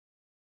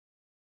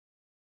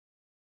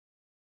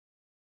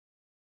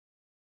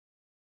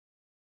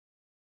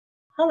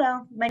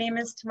Hello, my name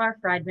is Tamar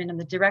Friedman. I'm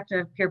the Director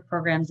of Peer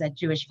Programs at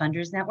Jewish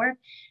Funders Network,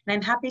 and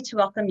I'm happy to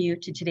welcome you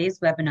to today's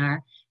webinar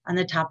on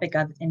the topic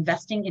of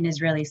investing in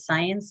Israeli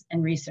science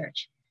and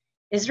research.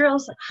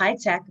 Israel's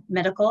high-tech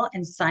medical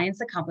and science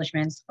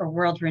accomplishments are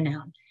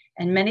world-renowned,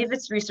 and many of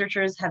its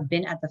researchers have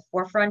been at the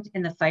forefront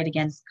in the fight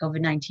against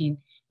COVID-19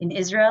 in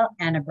Israel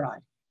and abroad.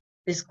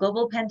 This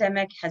global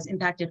pandemic has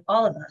impacted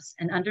all of us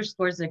and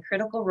underscores the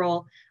critical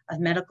role of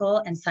medical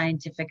and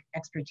scientific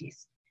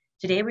expertise.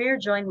 Today, we are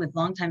joined with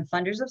longtime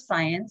funders of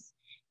science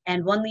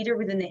and one leader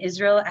within the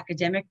Israel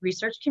academic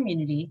research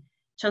community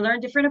to learn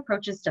different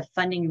approaches to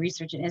funding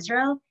research in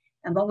Israel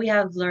and what we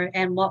have learned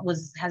and what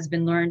has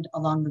been learned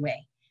along the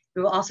way.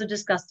 We will also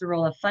discuss the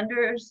role of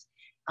funders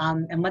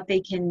and what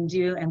they can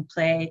do and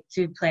play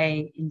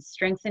in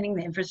strengthening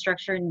the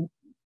infrastructure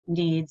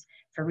needs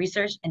for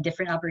research and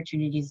different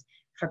opportunities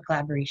for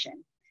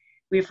collaboration.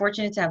 We are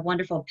fortunate to have a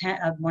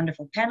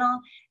wonderful panel.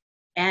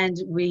 And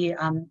we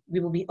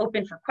will be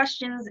open for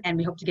questions, and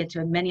we hope to get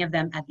to many of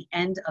them at the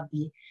end of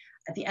the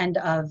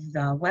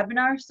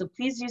webinar. So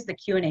please use the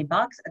Q&A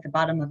box at the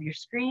bottom of your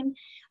screen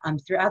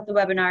throughout the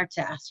webinar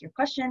to ask your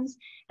questions.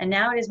 And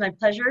now it is my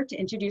pleasure to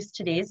introduce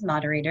today's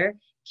moderator,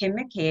 Kim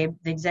McCabe,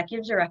 the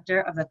Executive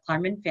Director of the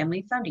Klarman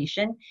Family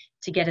Foundation,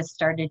 to get us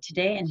started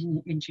today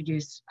and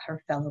introduce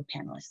her fellow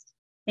panelists.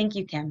 Thank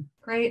you, Kim.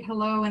 Great.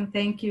 Hello, and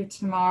thank you,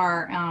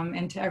 Tamar,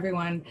 and to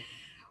everyone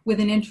with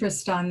an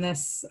interest on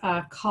this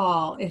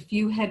call. If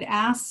you had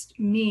asked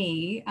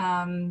me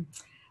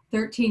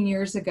 13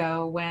 years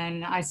ago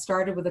when I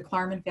started with the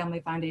Klarman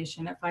Family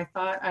Foundation, if I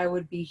thought I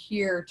would be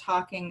here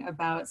talking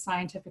about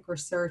scientific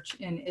research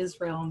in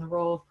Israel and the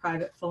role of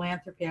private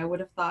philanthropy, I would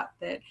have thought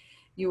that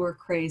you were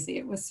crazy.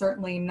 It was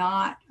certainly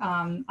not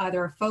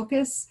either a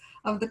focus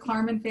of the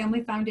Klarman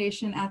Family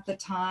Foundation at the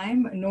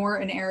time, nor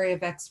an area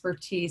of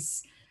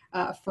expertise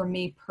for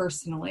me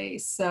personally.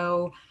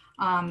 So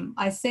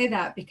I say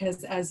that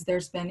because as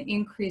there's been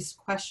increased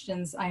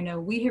questions I know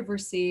we have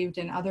received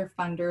and other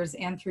funders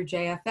and through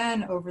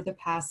JFN over the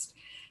past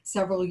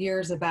several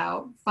years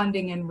about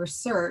funding and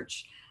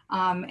research,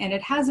 and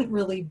it hasn't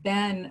really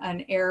been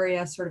an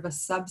area, sort of a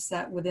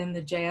subset within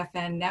the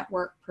JFN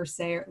network per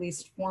se, or at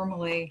least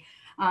formally,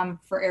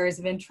 for areas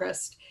of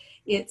interest.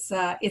 It's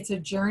a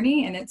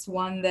journey, and it's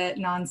one that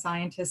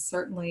non-scientists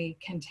certainly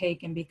can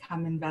take and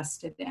become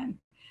invested in.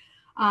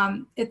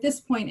 At this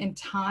point in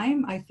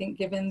time, I think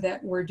given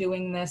that we're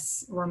doing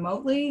this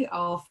remotely,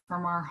 all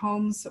from our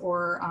homes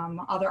or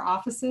other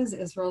offices,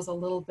 Israel's a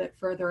little bit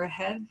further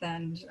ahead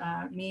than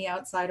me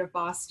outside of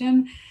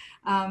Boston.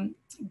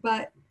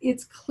 But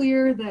it's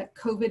clear that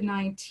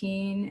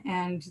COVID-19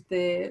 and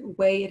the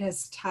way it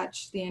has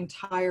touched the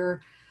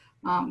entire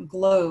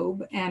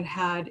globe and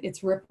had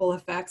its ripple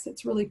effects,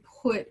 it's really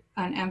put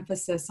an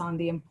emphasis on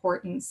the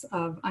importance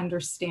of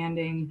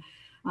understanding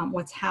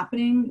what's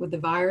happening with the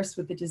virus,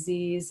 with the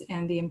disease,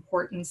 and the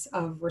importance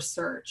of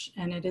research.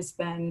 And it has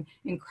been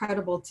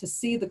incredible to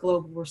see the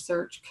global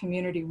research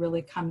community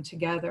really come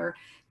together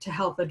to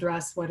help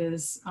address what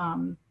is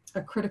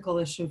a critical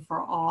issue for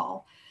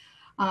all.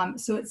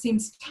 So it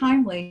seems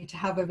timely to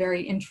have a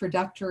very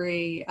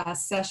introductory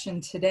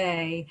session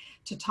today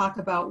to talk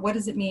about what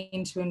does it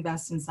mean to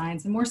invest in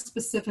science, and more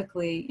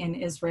specifically in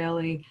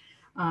Israeli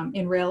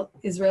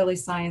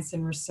science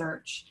and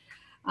research.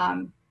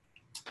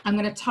 I'm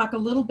going to talk a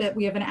little bit,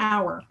 we have an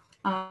hour,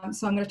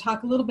 so I'm going to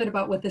talk a little bit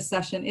about what this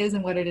session is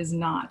and what it is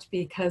not,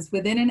 because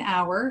within an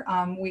hour,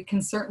 we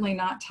can certainly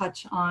not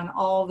touch on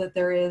all that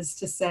there is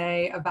to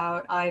say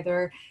about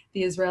either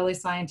the Israeli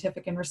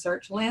scientific and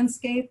research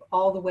landscape,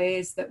 all the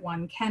ways that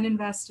one can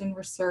invest in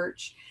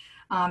research,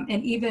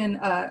 and even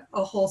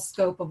a whole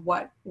scope of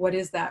what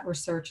is that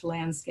research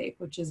landscape,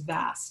 which is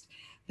vast.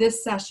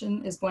 This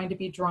session is going to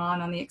be drawn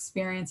on the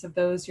experience of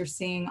those you're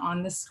seeing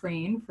on the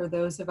screen for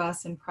those of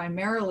us and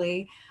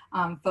primarily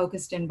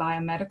focused in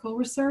biomedical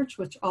research,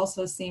 which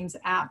also seems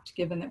apt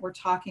given that we're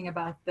talking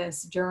about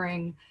this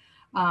during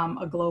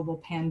a global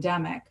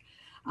pandemic.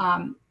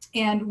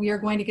 And we are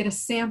going to get a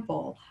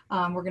sample.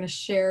 We're going to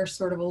share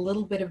sort of a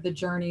little bit of the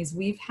journeys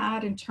we've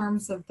had in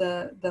terms of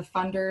the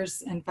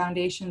funders and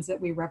foundations that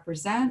we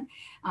represent,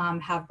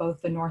 have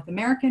both the North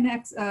American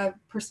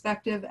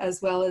perspective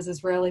as well as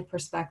Israeli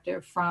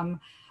perspective from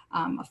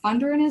a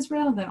funder in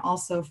Israel, then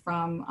also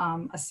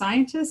from a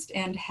scientist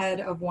and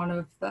head of one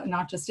of the,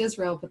 not just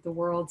Israel, but the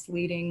world's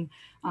leading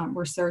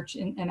research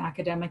and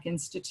academic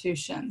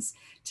institutions,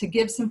 to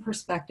give some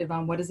perspective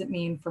on what does it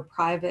mean for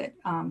private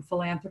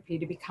philanthropy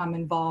to become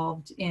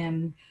involved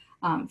in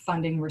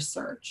funding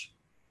research.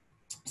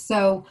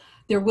 So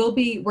there will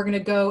be, we're going to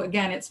go,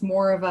 again, it's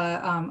more of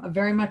a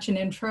very much an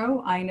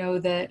intro. I know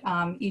that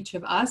each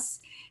of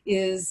us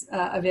is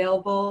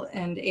available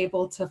and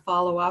able to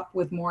follow up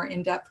with more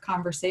in-depth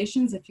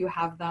conversations if you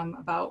have them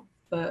about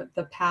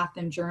the path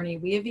and journey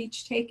we have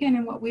each taken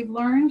and what we've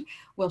learned.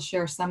 We'll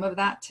share some of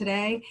that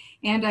today.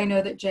 And I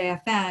know that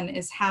JFN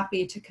is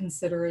happy to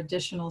consider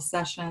additional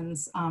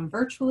sessions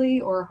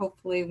virtually, or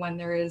hopefully when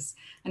there is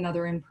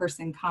another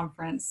in-person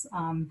conference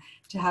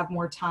to have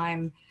more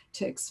time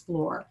to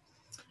explore.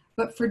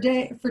 But for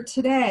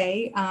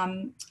today,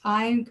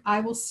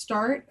 I will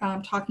start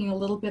talking a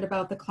little bit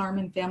about the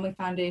Klarman Family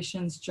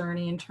Foundation's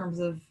journey in terms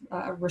of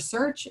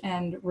research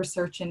and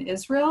research in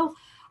Israel.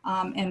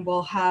 And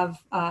we'll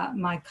have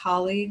my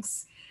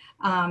colleagues,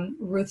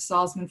 Ruth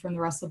Salzman from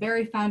the Russell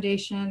Berry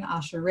Foundation,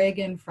 Asher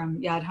Ragen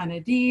from Yad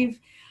Hanadiv,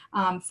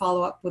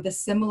 follow up with a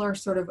similar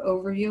sort of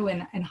overview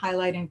and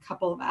highlighting a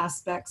couple of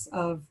aspects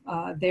of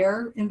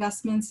their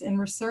investments in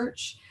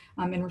research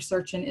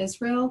in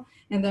Israel.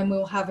 And then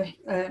we'll have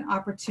an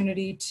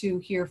opportunity to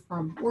hear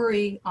from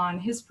Uri on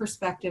his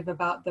perspective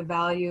about the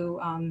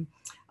value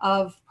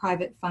of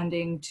private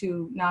funding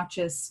to not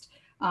just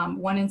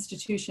one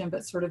institution,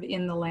 but sort of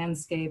in the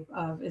landscape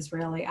of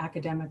Israeli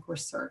academic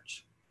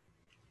research.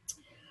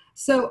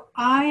 So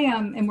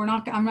I'm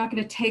not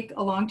going to take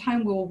a long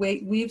time. We'll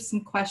weave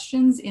some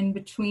questions in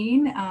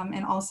between,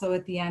 and also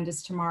at the end,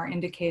 as Tamar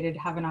indicated,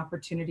 have an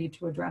opportunity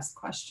to address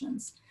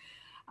questions.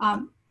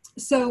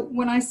 So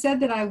when I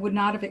said that I would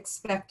not have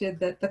expected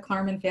that the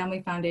Klarman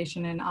Family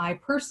Foundation and I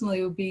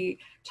personally would be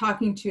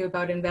talking to you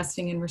about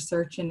investing in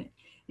research in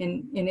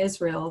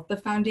Israel, the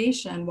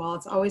foundation, while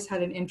it's always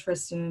had an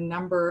interest in a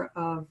number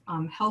of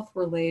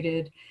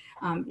health-related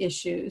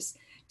issues,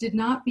 did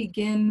not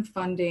begin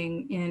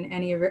funding in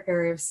any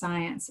area of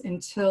science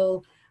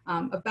until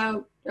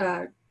about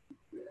a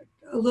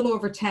little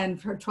over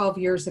 10 or 12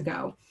 years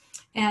ago.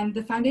 And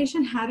the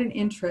foundation had an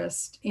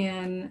interest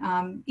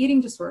in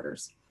eating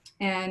disorders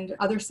and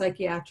other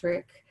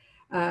psychiatric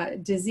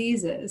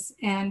diseases,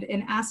 and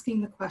in asking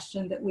the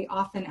question that we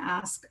often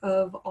ask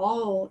of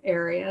all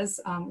areas,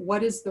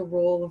 what is the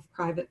role of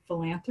private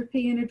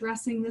philanthropy in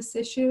addressing this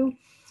issue?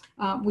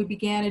 We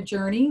began a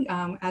journey,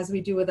 as we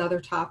do with other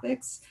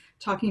topics,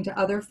 talking to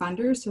other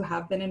funders who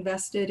have been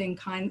invested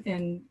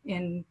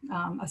in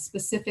a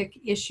specific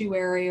issue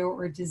area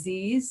or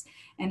disease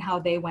and how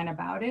they went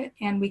about it.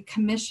 And we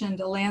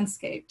commissioned a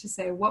landscape to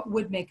say what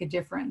would make a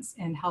difference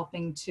in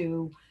helping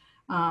to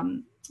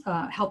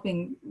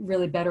helping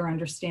really better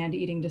understand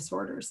eating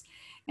disorders.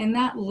 And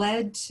that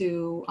led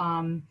to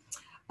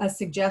a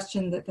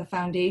suggestion that the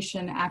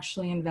foundation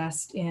actually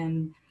invest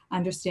in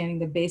understanding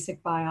the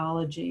basic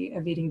biology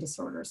of eating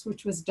disorders,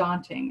 which was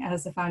daunting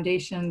as a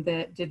foundation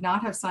that did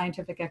not have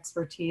scientific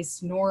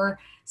expertise nor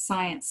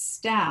science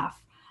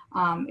staff.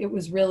 It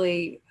was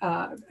really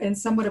and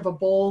somewhat of a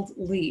bold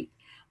leap.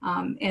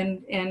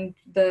 And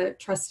the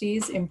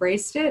trustees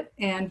embraced it,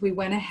 and we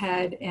went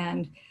ahead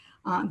and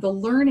the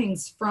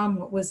learnings from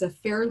what was a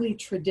fairly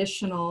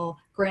traditional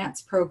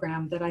grants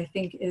program that I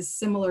think is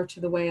similar to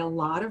the way a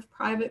lot of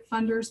private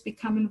funders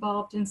become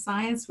involved in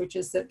science, which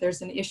is that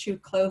there's an issue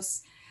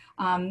close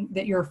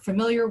that you're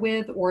familiar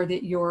with or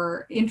that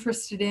you're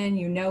interested in,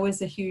 you know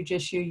is a huge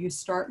issue, you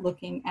start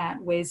looking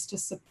at ways to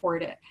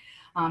support it.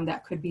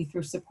 That could be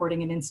through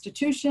supporting an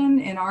institution.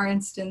 In our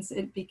instance,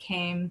 it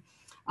became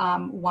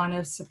one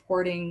of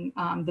supporting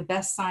the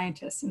best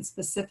scientists and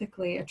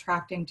specifically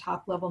attracting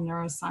top-level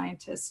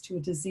neuroscientists to a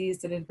disease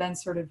that had been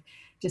sort of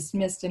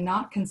dismissed and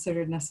not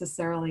considered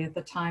necessarily at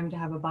the time to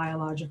have a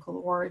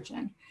biological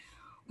origin.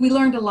 We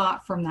learned a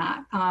lot from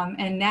that.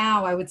 And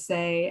now I would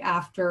say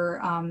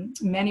after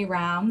many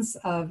rounds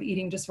of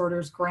eating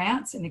disorders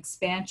grants and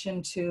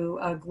expansion to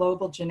a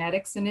global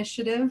genetics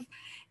initiative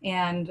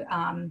and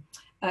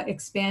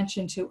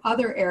expansion to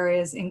other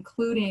areas,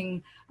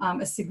 including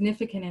a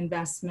significant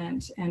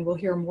investment, and we'll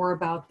hear more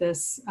about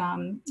this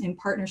in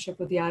partnership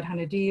with Yad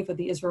Hanadiv, with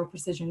the Israel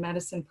Precision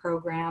Medicine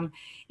Program,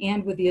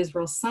 and with the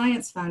Israel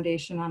Science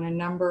Foundation on a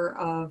number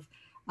of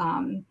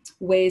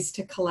ways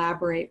to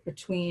collaborate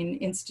between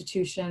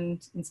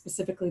institutions, and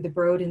specifically the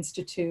Broad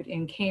Institute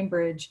in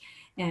Cambridge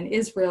and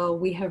Israel.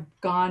 We have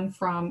gone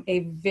from a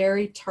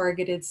very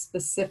targeted,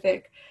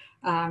 specific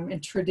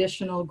and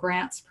traditional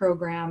grants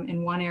program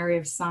in one area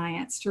of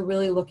science to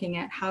really looking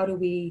at how do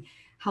we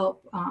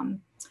help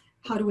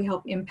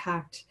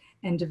impact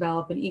and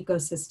develop an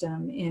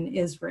ecosystem in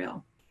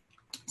Israel.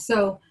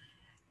 So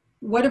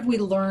what have we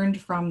learned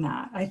from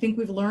that? I think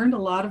we've learned a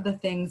lot of the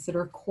things that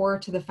are core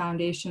to the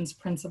foundation's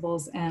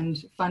principles and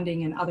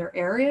funding in other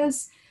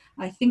areas.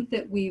 I think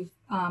that we've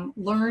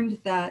learned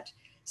that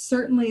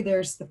certainly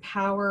there's the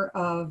power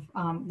of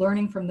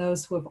learning from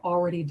those who have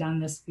already done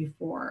this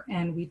before.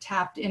 And we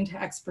tapped into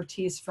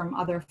expertise from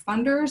other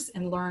funders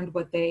and learned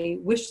what they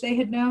wish they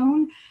had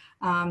known.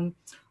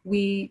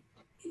 We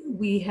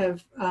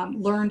have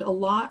learned a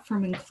lot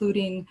from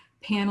including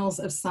panels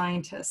of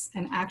scientists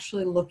and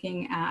actually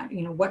looking at,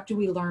 what do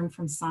we learn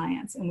from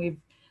science? And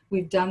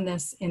we've done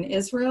this in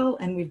Israel,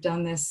 and we've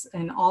done this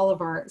in all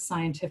of our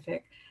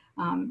scientific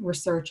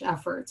research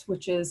efforts,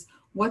 which is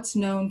what's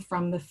known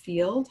from the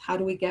field. How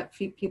do we get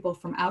people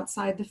from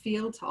outside the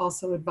field to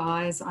also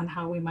advise on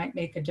how we might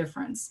make a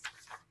difference?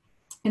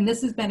 And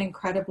this has been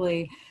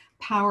incredibly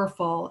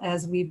powerful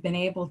as we've been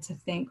able to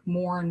think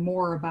more and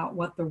more about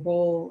what the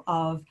role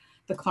of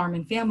the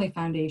Klarman Family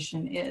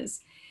Foundation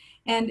is.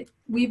 And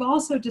we've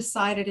also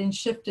decided and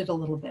shifted a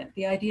little bit.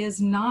 The idea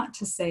is not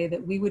to say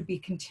that we would be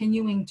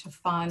continuing to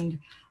fund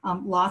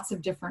lots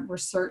of different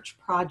research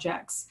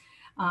projects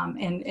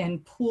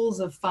and pools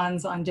of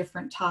funds on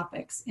different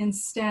topics.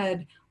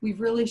 Instead,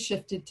 we've really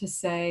shifted to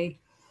say,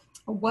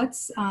 what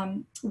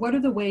are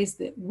the ways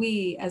that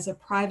we as a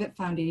private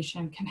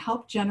foundation can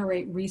help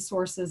generate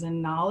resources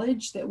and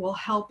knowledge that will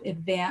help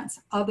advance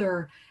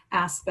other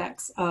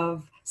aspects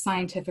of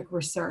scientific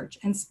research?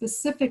 And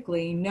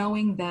specifically,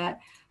 knowing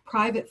that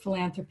private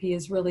philanthropy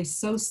is really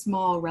so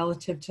small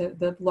relative to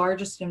the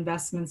largest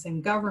investments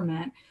in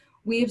government,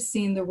 we have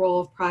seen the role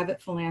of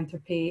private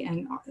philanthropy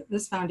and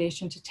this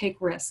foundation to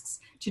take risks,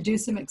 to do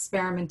some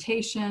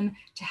experimentation,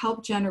 to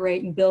help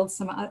generate and build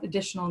some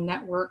additional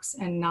networks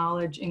and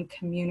knowledge in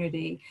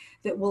community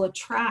that will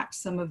attract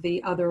some of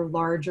the other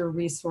larger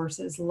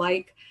resources,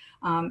 like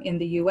in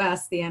the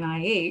US, the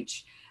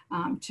NIH,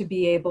 to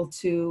be able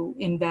to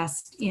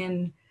invest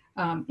in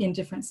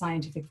different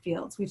scientific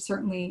fields. We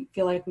certainly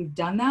feel like we've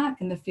done that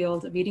in the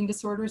field of eating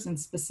disorders and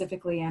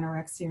specifically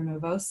anorexia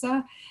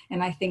nervosa.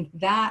 And I think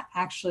that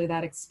actually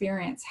that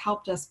experience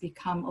helped us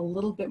become a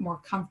little bit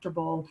more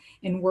comfortable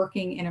in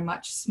working in a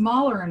much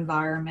smaller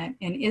environment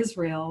in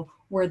Israel,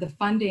 where the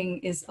funding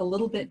is a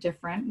little bit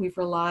different. We've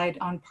relied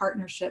on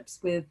partnerships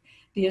with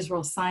the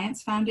Israel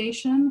Science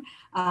Foundation,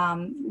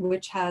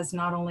 which has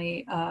not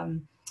only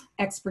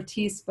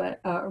expertise, but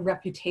a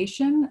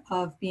reputation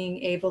of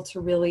being able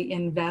to really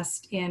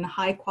invest in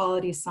high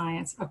quality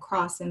science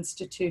across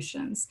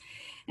institutions.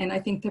 And I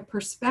think the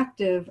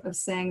perspective of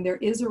saying there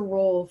is a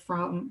role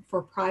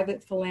for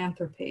private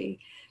philanthropy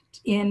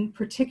in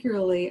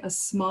particularly a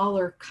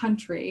smaller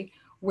country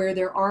where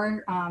there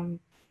are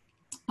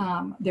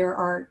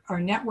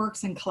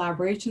networks and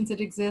collaborations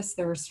that exist,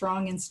 there are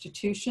strong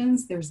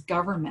institutions, there's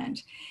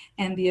government,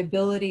 and the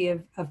ability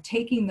of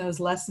taking those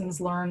lessons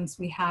learned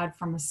we had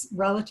from a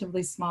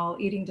relatively small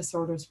eating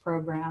disorders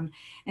program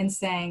and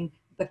saying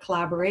the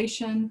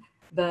collaboration,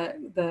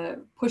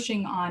 the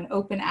pushing on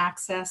open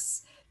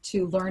access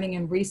to learning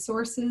and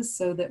resources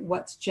so that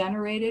what's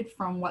generated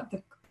from what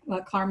the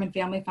Klarman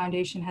Family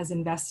Foundation has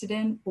invested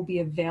in will be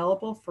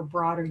available for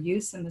broader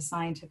use in the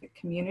scientific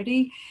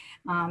community,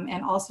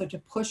 and also to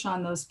push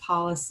on those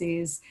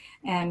policies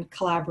and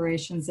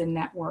collaborations and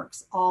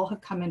networks all have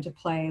come into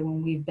play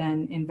when we've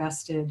been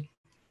invested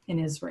in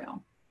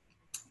Israel.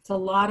 It's a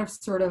lot of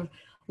sort of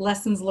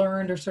lessons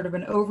learned or sort of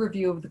an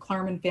overview of the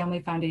Klarman Family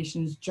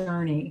Foundation's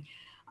journey.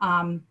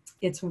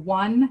 It's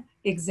one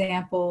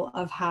example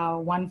of how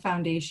one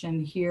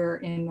foundation here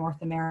in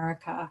North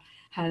America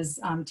has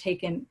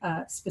taken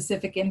a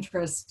specific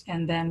interest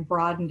and then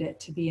broadened it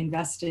to be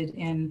invested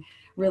in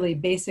really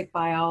basic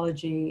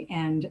biology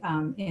and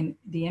in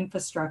the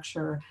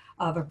infrastructure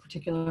of a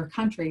particular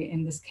country,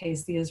 in this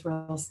case, the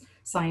Israel's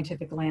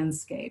scientific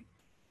landscape.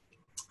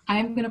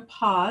 I'm going to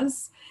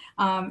pause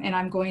and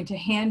I'm going to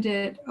hand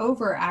it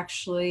over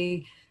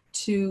actually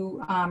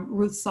to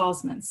Ruth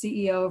Salzman,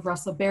 CEO of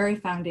Russell Berry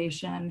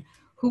Foundation,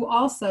 who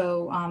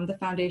also, the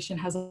foundation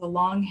has a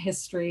long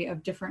history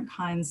of different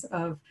kinds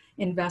of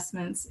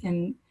investments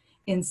in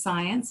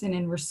science and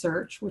in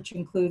research, which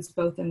includes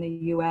both in the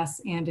US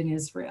and in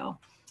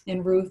Israel.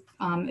 And Ruth,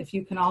 if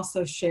you can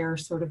also share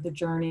sort of the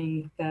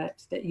journey that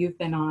you've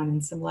been on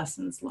and some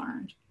lessons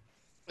learned.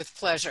 With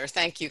pleasure.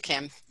 Thank you,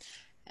 Kim.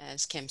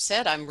 As Kim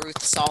said, I'm Ruth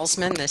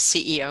Salzman, the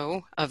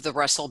CEO of the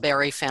Russell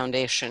Berry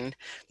Foundation,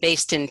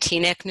 based in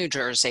Teaneck, New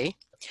Jersey,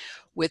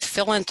 with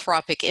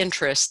philanthropic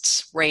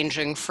interests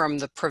ranging from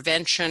the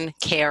prevention,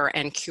 care,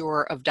 and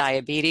cure of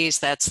diabetes.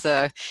 That's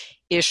the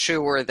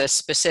issue or the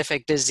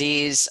specific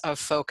disease of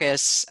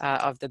focus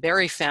of the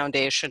Berry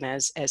Foundation,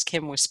 as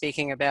Kim was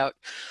speaking about,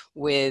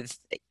 with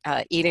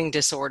eating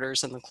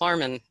disorders and the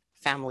Klarman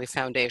Family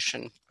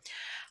Foundation.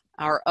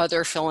 Our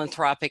other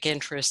philanthropic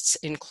interests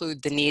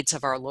include the needs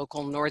of our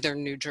local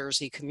northern New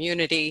Jersey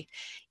community,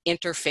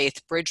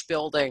 interfaith bridge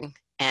building,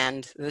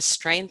 and the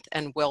strength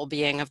and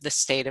well-being of the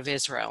State of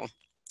Israel.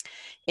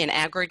 In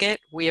aggregate,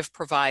 we have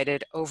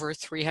provided over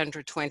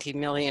 $320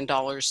 million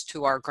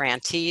to our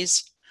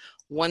grantees.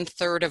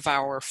 1/3 of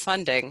our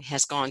funding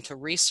has gone to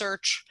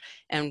research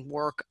and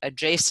work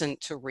adjacent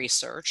to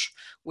research,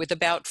 with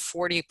about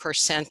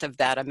 40% of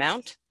that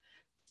amount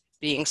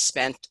being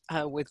spent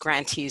with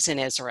grantees in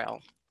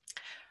Israel.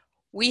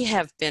 We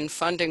have been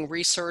funding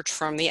research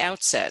from the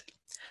outset,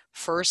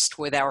 first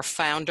with our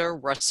founder,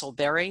 Russell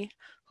Berry,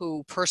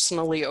 who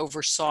personally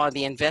oversaw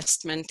the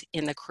investment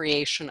in the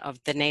creation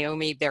of the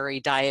Naomi Berry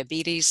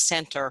Diabetes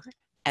Center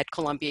at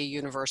Columbia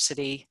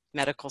University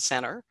Medical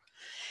Center,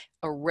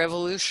 a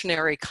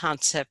revolutionary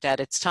concept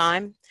at its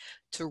time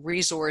to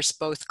resource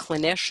both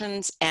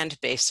clinicians and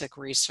basic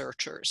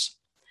researchers.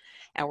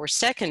 Our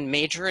second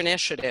major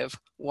initiative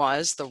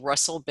was the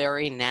Russell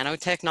Berry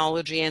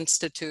Nanotechnology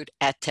Institute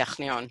at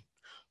Technion,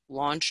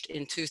 launched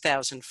in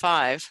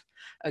 2005,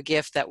 a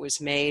gift that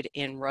was made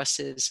in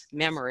Russ's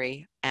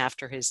memory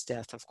after his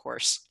death, of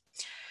course.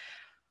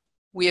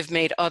 We have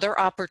made other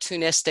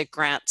opportunistic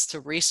grants to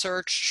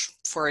research,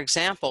 for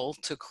example,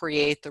 to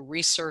create the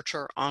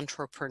Researcher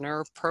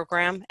Entrepreneur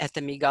Program at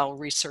the Migal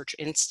Research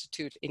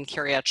Institute in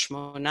Kiryat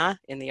Shmona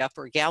in the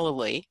Upper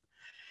Galilee,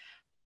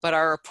 but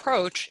our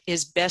approach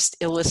is best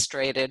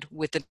illustrated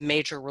with the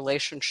major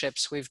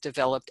relationships we've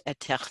developed at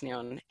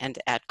Technion and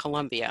at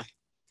Columbia.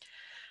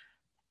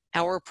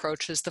 Our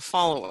approach is the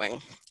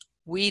following.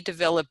 We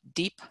develop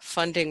deep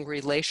funding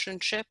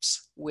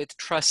relationships with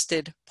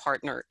trusted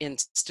partner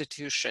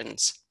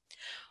institutions.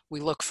 We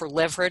look for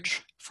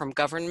leverage from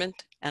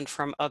government and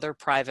from other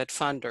private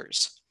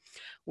funders.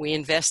 We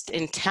invest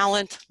in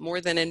talent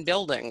more than in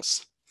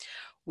buildings.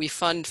 We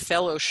fund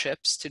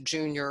fellowships to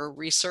junior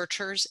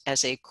researchers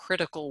as a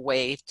critical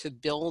way to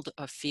build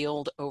a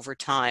field over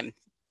time.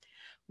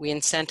 We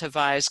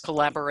incentivize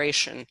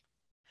collaboration,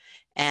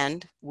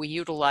 and we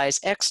utilize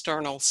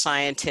external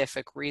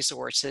scientific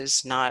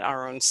resources, not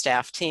our own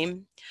staff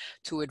team,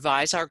 to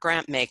advise our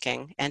grant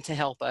making and to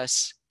help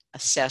us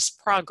assess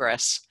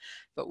progress,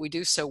 but we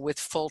do so with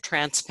full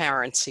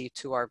transparency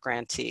to our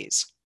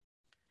grantees.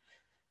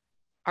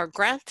 Our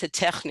grant to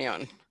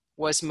Technion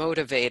was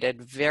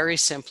motivated very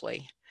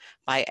simply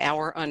by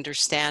our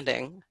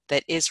understanding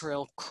that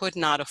Israel could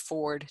not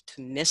afford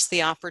to miss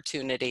the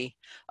opportunity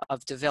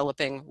of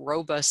developing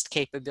robust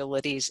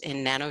capabilities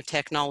in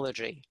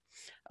nanotechnology,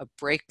 a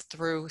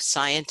breakthrough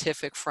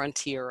scientific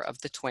frontier of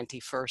the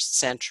 21st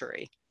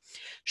century.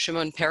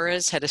 Shimon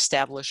Peres had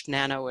established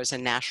nano as a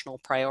national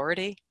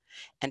priority,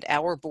 and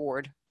our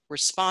board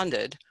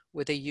responded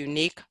with a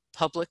unique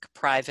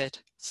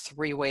public-private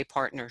three-way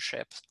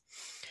partnership.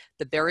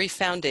 The Berry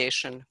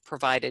Foundation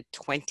provided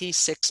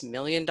 $26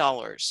 million,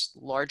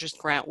 largest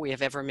grant we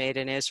have ever made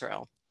in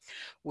Israel,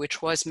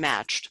 which was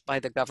matched by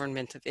the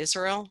government of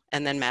Israel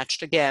and then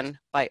matched again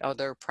by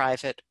other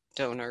private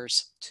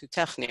donors to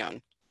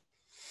Technion.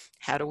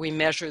 How do we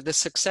measure the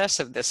success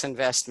of this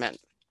investment?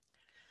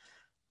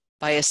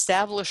 By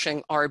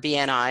establishing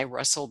RBNI,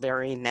 Russell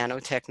Berry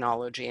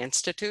Nanotechnology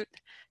Institute,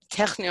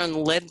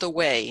 Technion led the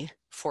way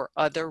for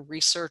other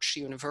research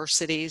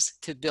universities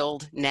to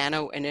build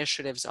nano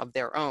initiatives of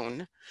their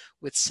own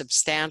with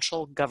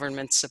substantial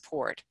government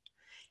support,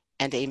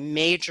 and a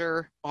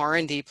major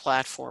R&D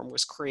platform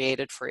was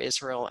created for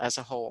Israel as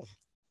a whole.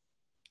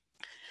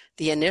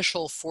 The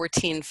initial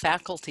 14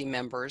 faculty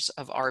members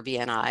of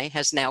RBNI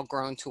has now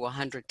grown to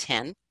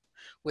 110,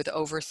 with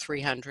over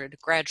 300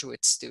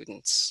 graduate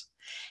students.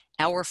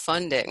 Our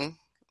funding,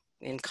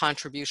 in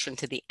contribution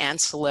to the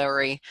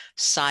ancillary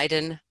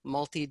Seiden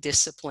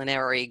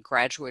multidisciplinary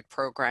graduate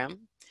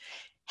program,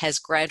 has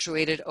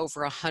graduated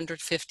over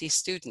 150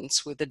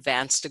 students with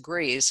advanced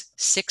degrees,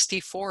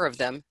 64 of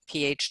them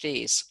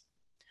PhDs.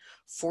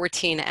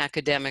 14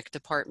 academic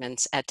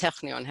departments at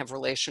Technion have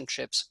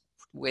relationships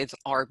with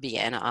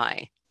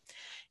RBNI.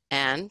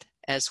 And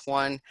as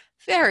one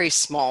very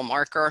small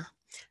marker,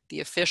 the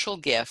official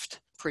gift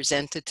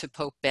presented to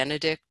Pope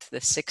Benedict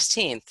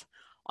XVI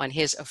on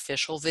his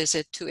official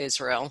visit to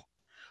Israel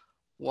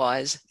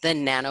was the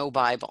Nano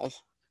Bible,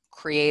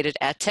 created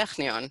at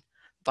Technion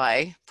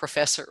by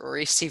Professor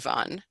Uri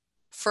Sivan,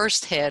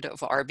 first head of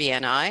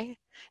RBNI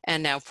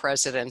and now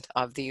president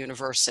of the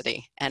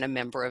university and a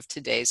member of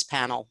today's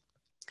panel.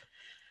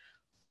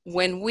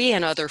 When we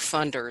and other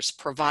funders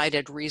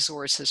provided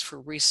resources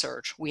for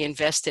research, we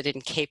invested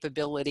in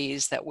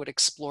capabilities that would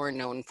explore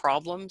known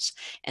problems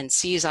and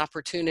seize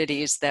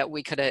opportunities that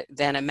we could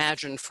then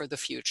imagine for the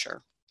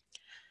future.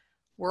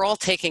 We're all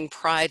taking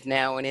pride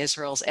now in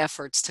Israel's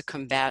efforts to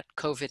combat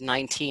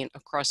COVID-19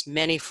 across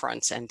many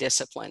fronts and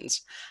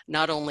disciplines,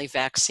 not only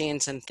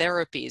vaccines and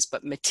therapies,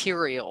 but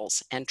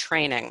materials and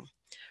training.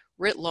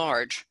 Writ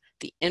large,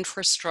 the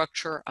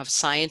infrastructure of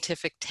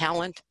scientific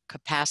talent,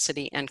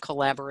 capacity, and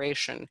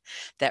collaboration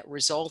that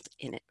result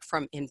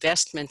from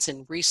investments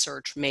in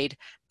research made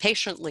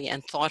patiently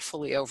and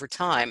thoughtfully over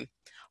time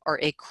are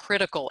a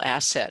critical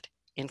asset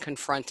in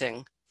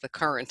confronting the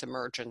current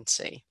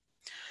emergency.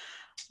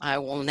 I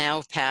will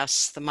now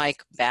pass the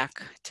mic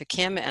back to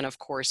Kim, and of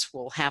course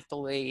will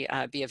happily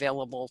be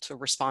available to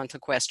respond to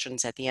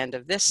questions at the end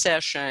of this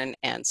session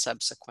and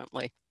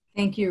subsequently.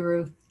 Thank you,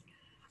 Ruth.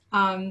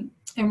 And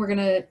we're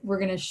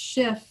gonna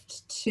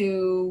shift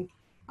to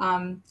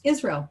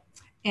Israel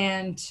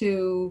and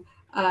to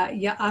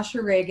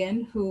Asher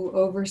Ragen, who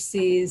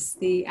oversees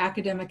the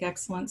academic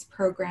excellence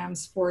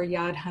programs for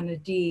Yad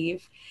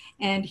Hanadiv,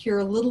 and hear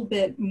a little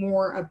bit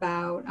more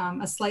about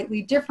a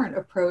slightly different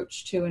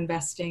approach to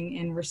investing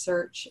in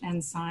research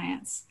and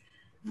science.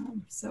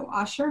 So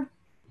Asher?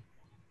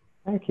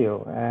 Thank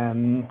you.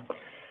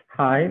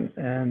 Hi,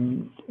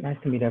 nice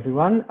to meet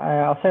everyone.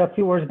 I'll say a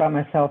few words about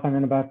myself and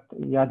then about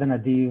Yad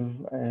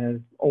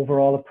Hanadiv's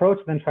overall approach,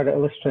 then try to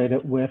illustrate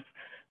it with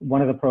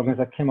one of the programs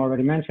that Kim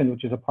already mentioned,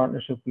 which is a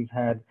partnership we've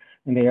had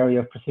in the area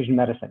of precision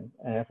medicine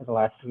for the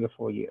last 3 or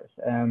 4 years.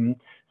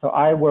 So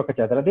I work at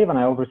Yad Hanadiv and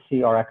I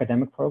oversee our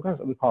academic programs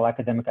that we call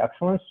academic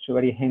excellence, which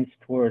already hints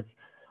towards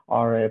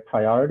our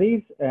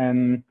priorities.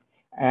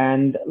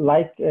 And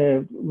like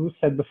Ruth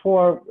said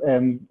before,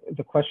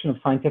 the question of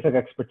scientific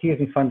expertise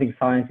in funding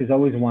science is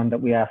always one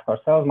that we ask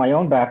ourselves. My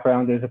own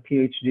background is a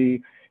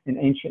PhD in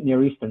ancient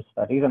Near Eastern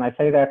studies, and I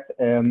say that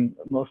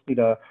mostly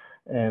to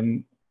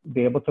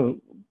be able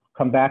to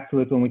come back to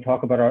it when we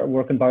talk about our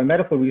work in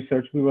biomedical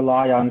research. We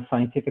rely on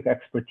scientific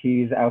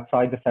expertise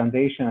outside the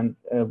foundation.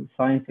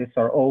 Scientists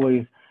are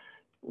always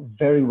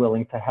very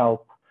willing to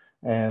help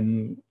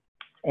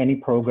any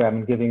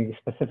program, giving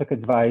specific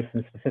advice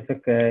and specific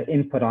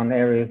input on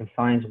areas of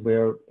science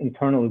where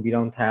internally we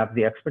don't have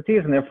the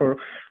expertise, and therefore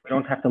we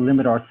don't have to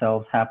limit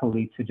ourselves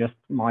happily to just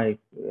my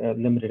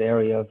limited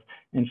area of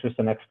interest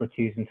and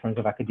expertise in terms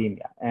of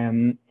academia.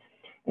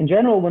 In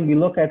general, when we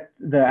look at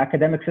the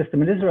academic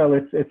system in Israel,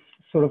 it's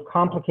sort of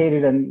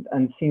complicated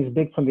and seems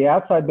big from the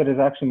outside, but is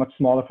actually much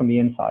smaller from the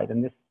inside, and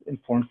this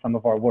informs some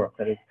of our work.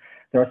 That is,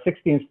 there are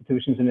 60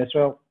 institutions in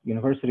Israel,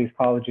 universities,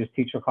 colleges,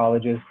 teacher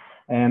colleges,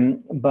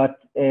 but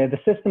the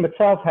system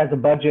itself has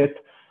a budget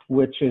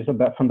which is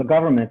about, from the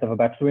government, of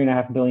about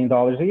 $3.5 billion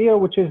a year,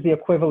 which is the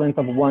equivalent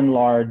of one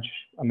large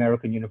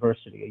American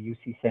university, a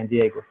UC San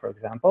Diego, for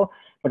example,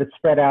 but it's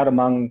spread out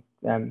among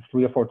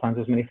 3 or 4 times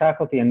as many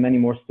faculty and many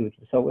more students.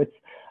 So it's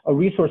a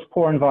resource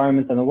poor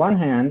environment on the one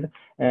hand,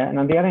 and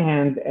on the other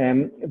hand,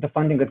 the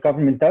funding that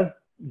government does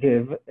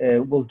give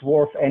will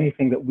dwarf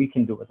anything that we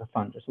can do as a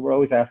funder. So we're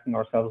always asking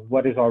ourselves,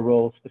 what is our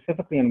role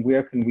specifically, and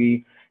where can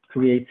we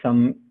create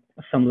some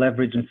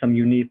leverage and some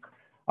unique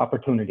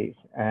opportunities?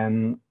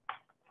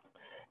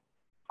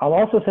 I'll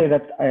also say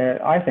that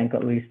I think,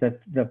 at least, that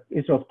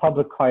Israel's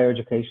public higher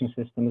education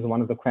system is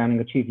one of the crowning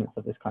achievements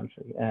of this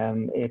country.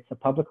 It's a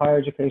public higher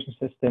education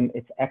system.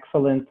 It's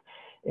excellent.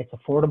 It's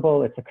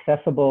affordable. It's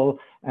accessible,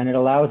 and it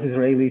allows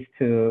Israelis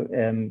to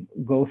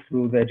go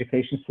through the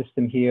education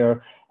system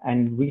here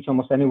and reach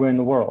almost anywhere in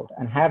the world.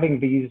 And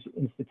having these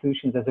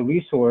institutions as a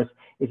resource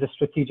is a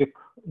strategic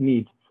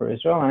need for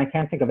Israel. And I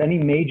can't think of any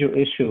major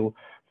issue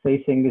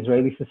facing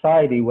Israeli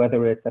society,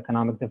 whether it's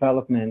economic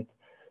development,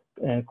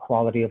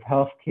 quality of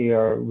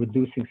healthcare,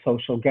 reducing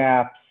social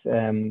gaps,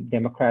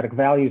 democratic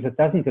values, that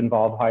doesn't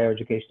involve higher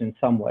education in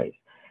some ways.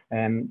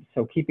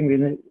 So keeping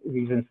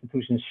these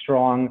institutions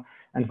strong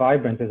and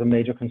vibrant is a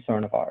major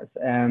concern of ours.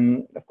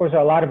 Of course, there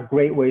are a lot of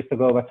great ways to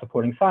go about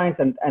supporting science,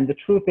 and the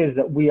truth is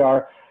that we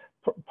are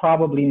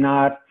probably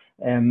not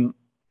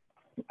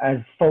as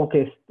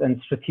focused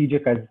and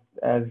strategic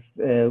as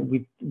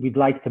we'd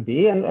like to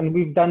be, and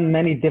we've done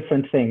many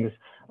different things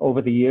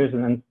over the years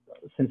and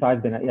since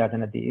I've been at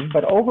Hanadiv.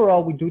 But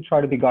overall, we do try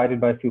to be guided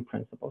by a few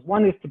principles.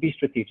 One is to be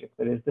strategic.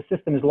 That is, the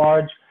system is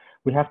large.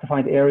 We have to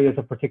find areas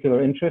of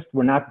particular interest.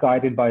 We're not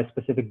guided by a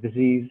specific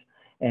disease,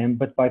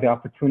 but by the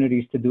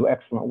opportunities to do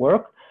excellent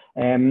work.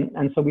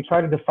 And so we try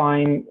to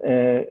define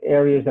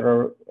areas that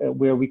are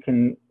where we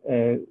can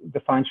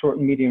define short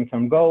and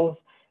medium-term goals,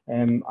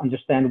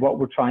 understand what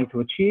we're trying to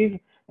achieve,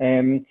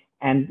 and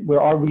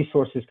where our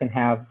resources can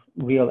have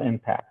real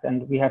impact.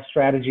 And we have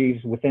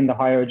strategies within the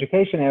higher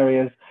education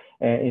areas,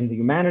 in the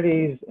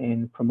humanities,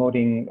 in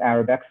promoting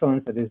Arab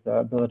excellence, that is the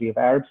ability of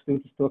Arab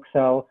students to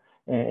excel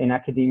in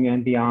academia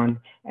and beyond,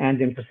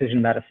 and in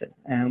precision medicine.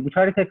 And we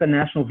try to take a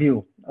national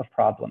view of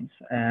problems,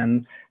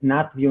 and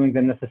not viewing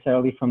them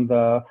necessarily from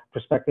the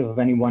perspective of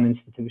any one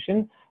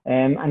institution,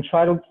 and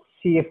try to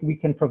see if we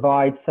can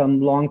provide some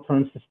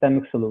long-term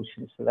systemic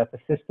solutions so that the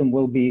system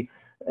will be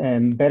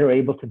better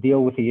able to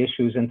deal with the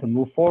issues and to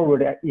move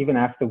forward even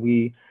after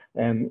we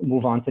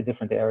move on to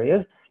different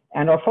areas.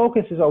 And our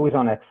focus is always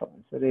on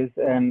excellence. It is,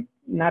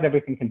 not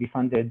everything can be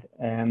funded.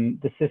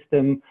 The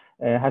system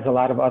has a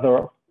lot of other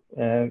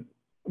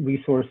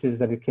resources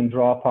that it can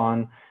draw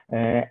upon.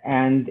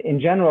 And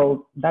in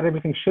general, not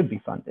everything should be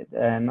funded.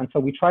 And so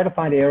we try to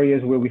find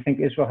areas where we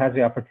think Israel has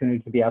the opportunity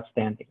to be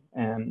outstanding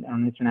on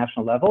an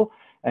international level,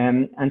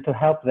 and to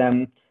help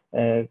them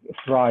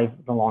thrive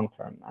the long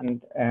term.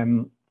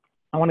 And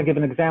I want to give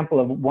an example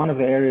of one of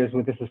the areas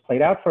where this has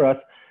played out for us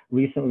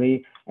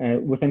recently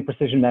within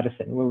precision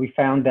medicine, where we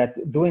found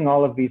that doing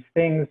all of these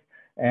things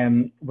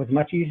was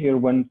much easier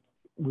when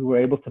we were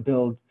able to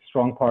build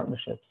strong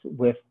partnerships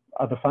with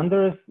other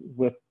funders,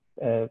 with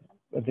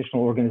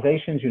additional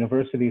organizations,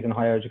 universities and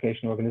higher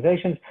education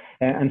organizations,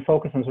 and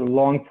focus on sort of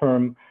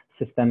long-term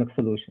systemic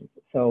solutions.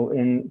 So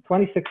in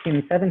 2016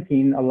 and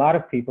 17, a lot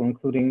of people,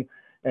 including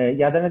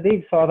Yad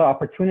Hanadiv, saw the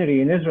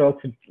opportunity in Israel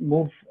to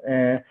move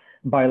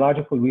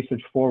biological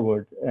research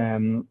forward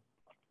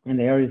in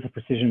the areas of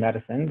precision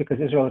medicine, because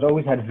Israel had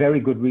always had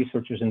very good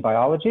researchers in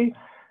biology.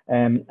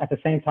 At the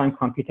same time,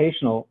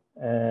 computational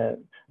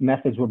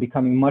methods were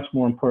becoming much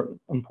more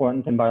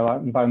important in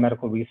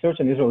biomedical research,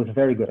 and Israel is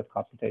very good at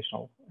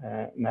computational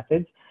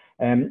methods.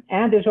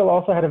 And Israel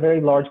also had a very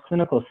large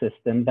clinical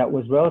system that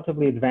was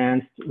relatively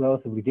advanced,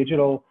 relatively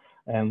digital,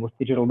 with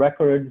digital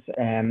records,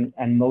 and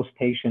most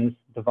patients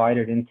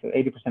divided into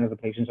 80% of the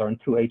patients are in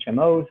 2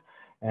 HMOs,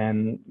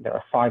 and there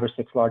are 5 or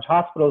 6 large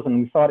hospitals.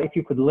 And we thought if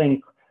you could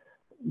link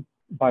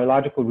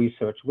biological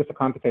research with the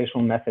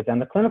computational methods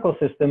and the clinical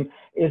system,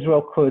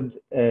 Israel could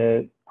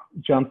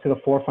jump to the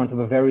forefront of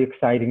a very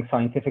exciting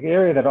scientific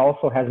area that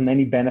also has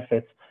many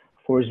benefits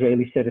for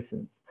Israeli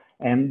citizens.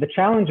 And the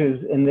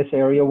challenges in this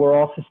area were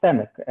all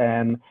systemic.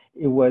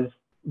 There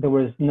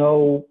was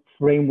no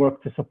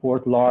framework to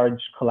support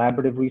large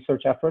collaborative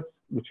research efforts.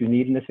 which you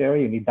need in this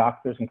area. You need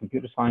doctors and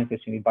computer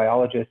scientists, you need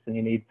biologists, and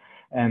you need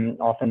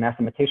often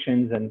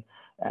mathematicians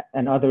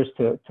and others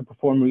to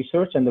perform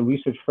research, and the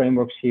research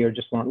frameworks here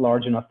just weren't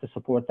large enough to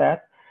support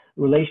that.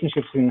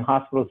 Relationships between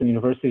hospitals and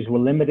universities were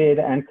limited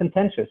and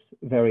contentious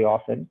very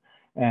often.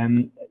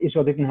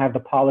 Israel didn't have the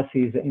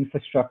policies, the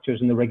infrastructures,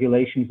 and the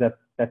regulations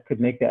that could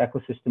make the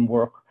ecosystem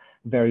work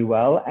very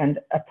well. And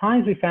at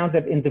times we found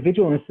that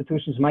individual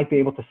institutions might be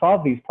able to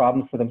solve these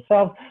problems for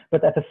themselves,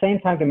 but at the same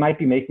time, they might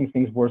be making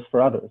things worse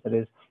for others. That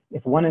is,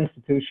 if one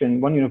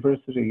institution, one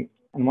university,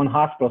 and one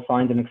hospital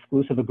signed an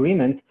exclusive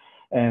agreement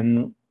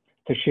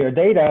to share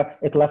data,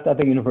 it left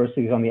other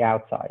universities on the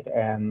outside.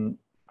 And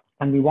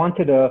we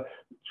wanted to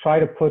try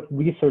to put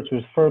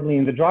researchers firmly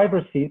in the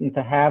driver's seat and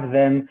to have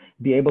them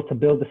be able to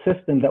build a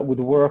system that would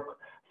work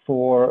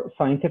for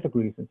scientific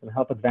reasons and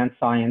help advance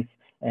science,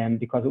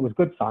 because it was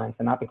good science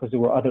and not because there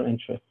were other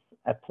interests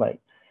at play.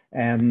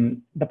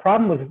 The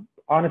problem was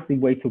honestly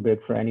way too big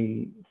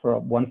for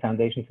one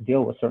foundation to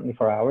deal with, certainly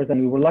for ours, and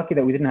we were lucky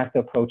that we didn't have to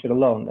approach it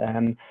alone.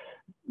 And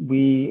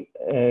we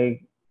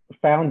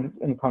found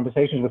in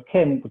conversations with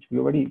Kim, which we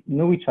already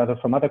knew each other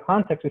from other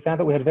contexts, we found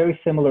that we had very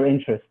similar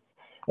interests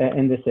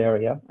in this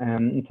area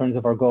in terms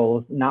of our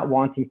goals, not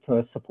wanting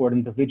to support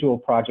individual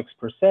projects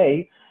per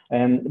se,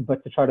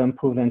 but to try to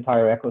improve the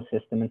entire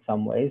ecosystem in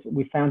some ways.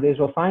 We found the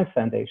Israel Science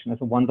Foundation as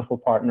a wonderful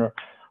partner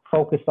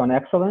focused on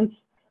excellence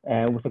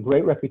with a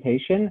great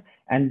reputation,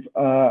 and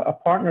a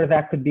partner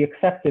that could be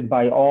accepted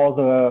by all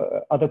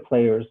the other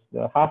players,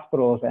 the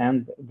hospitals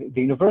and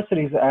the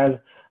universities, as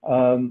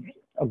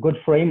a good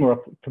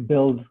framework to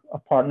build a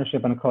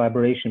partnership and a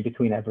collaboration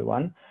between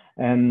everyone.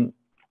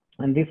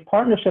 And this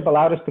partnership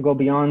allowed us to go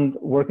beyond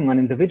working on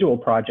individual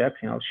projects.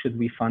 You know, should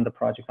we fund a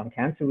project on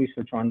cancer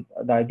research or on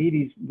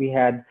diabetes? We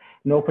had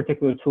no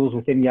particular tools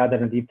within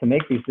Hanadiv to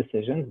make these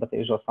decisions, but the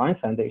Israel Science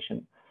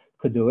Foundation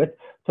could do it.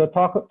 To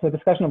a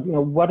discussion of,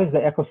 what does the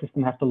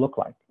ecosystem have to look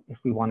like if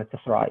we want it to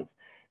thrive?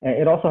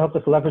 It also helped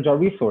us leverage our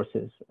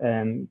resources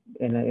in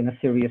a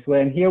serious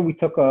way. And here we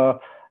took a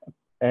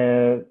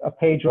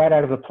page right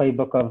out of the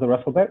playbook of the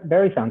Russell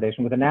Berry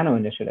Foundation with the Nano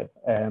Initiative,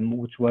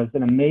 which was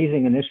an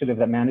amazing initiative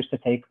that managed to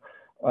take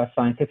a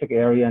scientific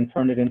area and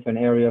turn it into an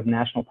area of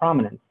national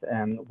prominence,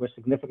 where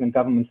significant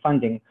government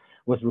funding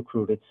was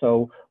recruited.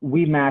 So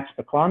we matched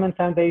the Klarman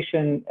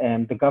Foundation,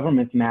 and the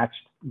government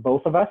matched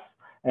both of us,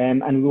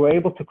 and we were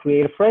able to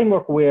create a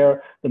framework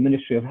where the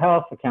Ministry of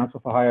Health, the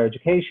Council for Higher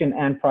Education,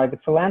 and private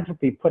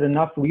philanthropy put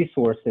enough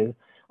resources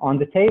on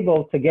the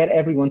table to get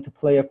everyone to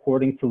play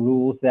according to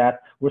rules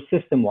that were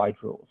system-wide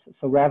rules.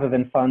 So rather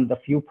than fund a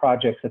few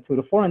projects at 2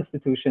 to 4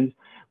 institutions,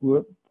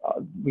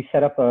 we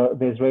set up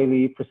the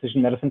Israeli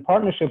Precision Medicine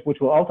Partnership, which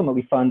will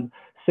ultimately fund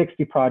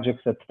 60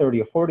 projects at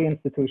 30 or 40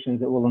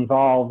 institutions. It will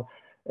involve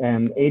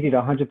 80 to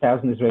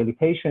 100,000 Israeli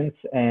patients,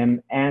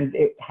 and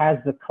it has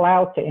the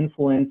clout to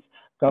influence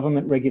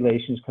government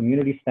regulations,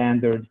 community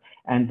standards,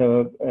 and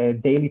the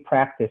daily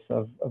practice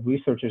of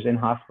researchers in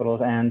hospitals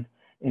and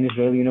in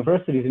Israeli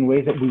universities in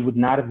ways that we would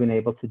not have been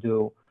able to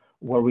do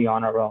were we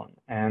on our own.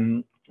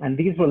 And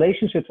these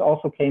relationships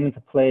also came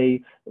into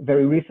play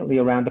very recently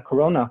around the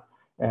Corona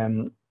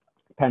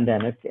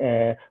pandemic,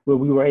 where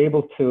we were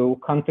able to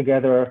come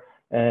together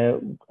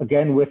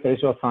again with the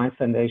Israel Science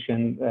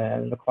Foundation,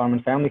 the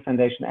Klarman Family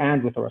Foundation,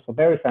 and with the Russell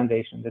Berry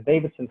Foundation, the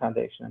Davidson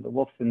Foundation, and the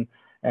Wolfson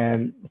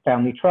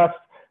Family Trust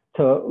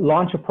to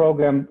launch a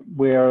program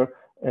where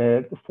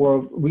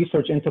for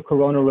research into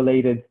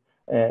Corona-related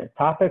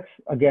topics,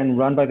 again,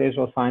 run by the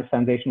Israel Science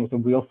Foundation with a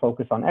real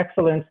focus on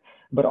excellence,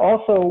 but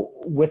also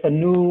with a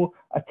new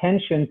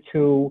attention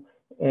to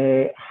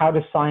how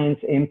does science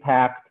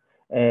impact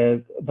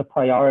the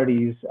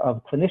priorities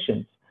of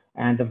clinicians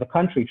and of the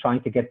country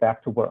trying to get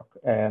back to work,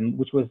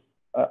 which was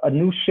a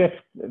new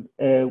shift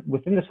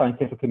within the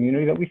scientific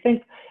community that we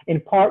think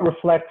in part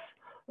reflects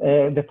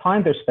the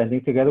time they're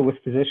spending together with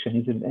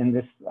physicians in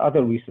this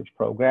other research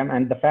program,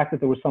 and the fact that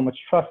there was so much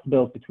trust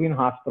built between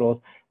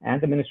hospitals and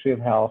the Ministry of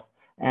Health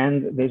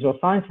and the Israel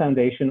Science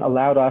Foundation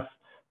allowed us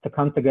to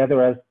come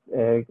together as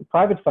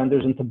private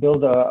funders and to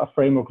build a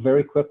framework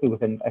very quickly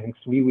within, I think,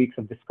 3 weeks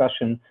of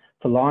discussion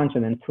to launch,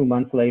 and then 2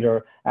 months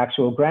later,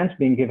 actual grants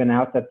being given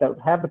out that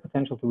have the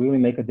potential to really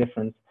make a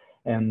difference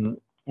in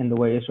the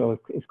way Israel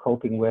is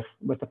coping with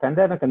the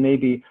pandemic, and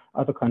maybe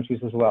other countries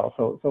as well.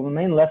 So the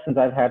main lessons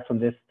I've had from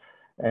this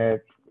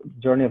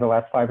journey of the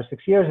last 5 or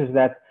 6 years is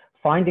that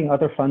finding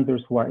other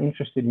funders who are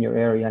interested in your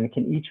area and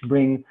can each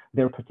bring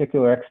their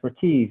particular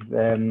expertise.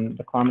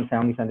 The Klarman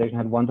Family Foundation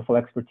had wonderful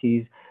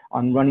expertise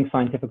on running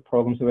scientific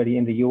programs already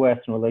in the US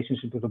in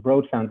relationship with the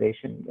Broad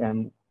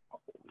Foundation.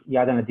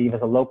 Hanadiv,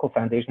 as a local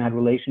foundation, had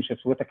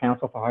relationships with the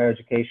Council for Higher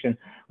Education,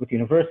 with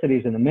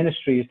universities and the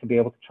ministries to be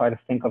able to try to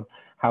think of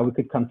how we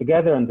could come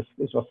together. And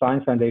the Israel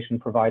Science Foundation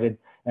provided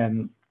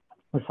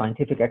the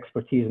scientific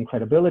expertise and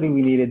credibility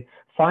we needed.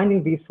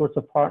 Finding these sorts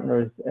of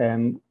partners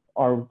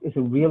is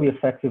a really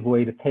effective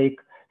way to take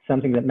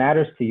something that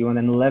matters to you and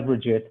then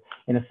leverage it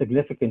in a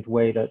significant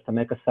way to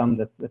make a sum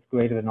that's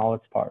greater than all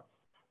its parts.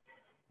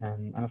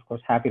 And of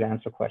course, happy to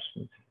answer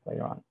questions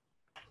later on.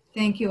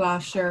 Thank you,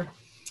 Asher.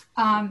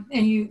 And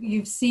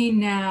you've seen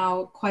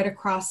now quite a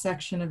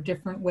cross-section of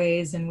different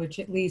ways in which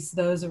at least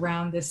those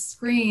around this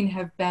screen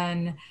have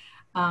been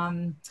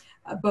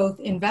both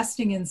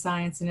investing in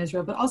science in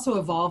Israel, but also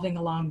evolving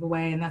along the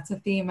way. And that's a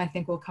theme I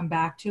think we'll come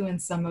back to in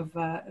some of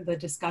the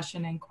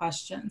discussion and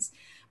questions.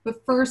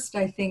 But first,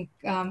 I think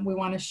we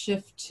want to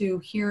shift to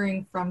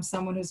hearing from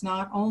someone who's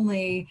not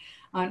only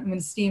an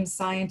esteemed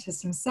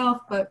scientist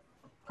himself, but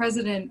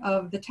president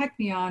of the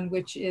Technion,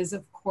 which is,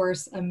 of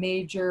course, a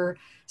major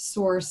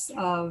source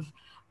of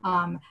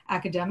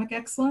academic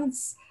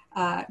excellence,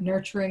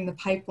 nurturing the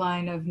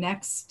pipeline of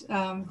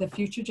the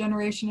future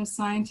generation of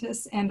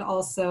scientists, and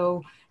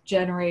also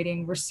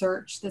generating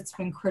research that's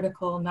been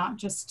critical not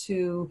just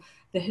to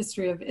the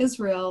history of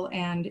Israel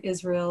and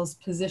Israel's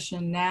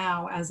position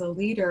now as a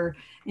leader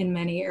in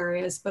many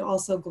areas, but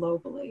also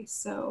globally.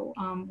 So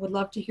would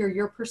love to hear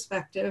your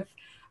perspective,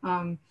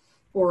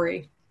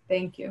 Ori.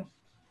 Thank you.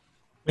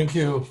 Thank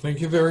you.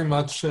 Thank you very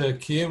much,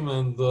 Kim.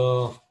 And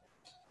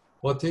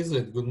what is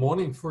it? Good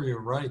morning for you,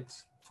 right?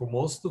 For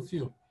most of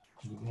you.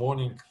 Good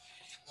morning.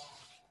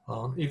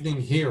 Evening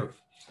here.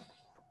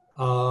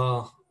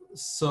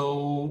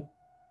 So,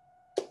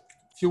 a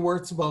few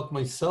words about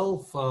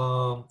myself.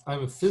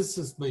 I'm a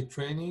physicist by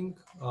training.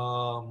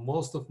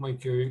 Most of my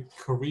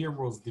career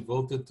was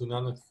devoted to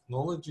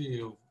nanotechnology.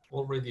 You've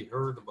already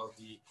heard about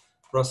the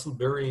Russell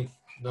Berry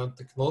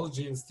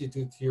Nanotechnology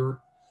Institute here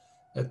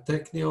at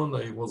Technion.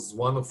 I was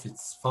one of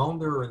its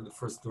founder and the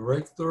first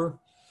director.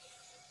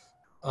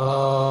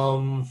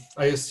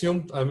 I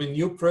assumed, I'm a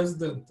new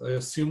president. I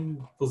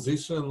assumed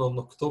position on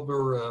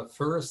October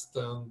 1st,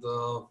 and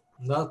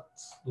not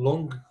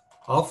long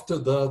after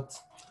that,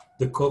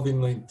 the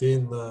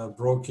COVID-19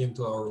 broke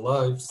into our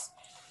lives.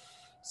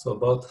 So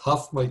about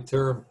half my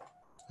term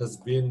has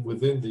been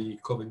within the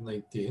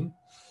COVID-19.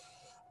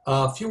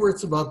 A few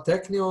words about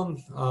Technion.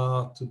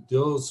 To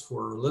those who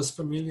are less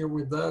familiar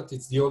with that,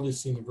 it's the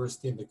oldest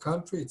university in the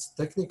country. It's a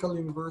technical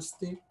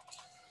university.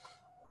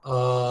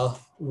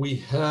 We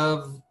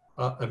have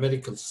a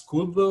medical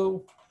school,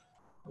 though.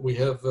 We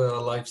have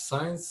life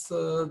science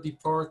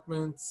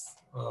departments,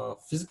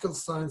 physical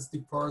science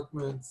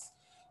departments,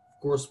 of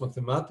course,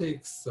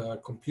 mathematics,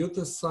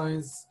 computer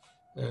science,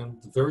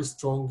 and very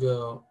strong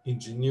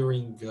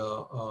engineering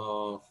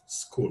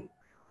school.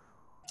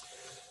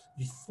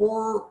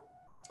 Before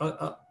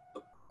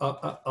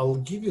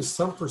I'll give you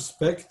some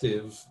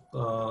perspective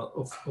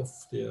of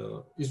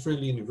the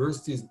Israeli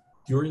universities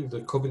during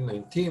the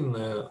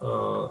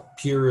COVID-19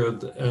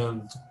 period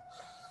and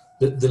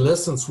the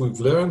lessons we've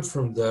learned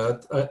from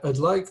that. I'd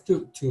like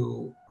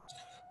to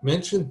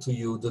mention to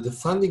you that the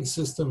funding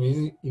system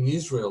in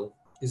Israel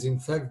is in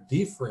fact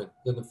different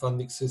than the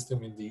funding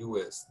system in the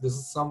US. This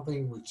is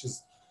something which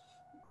is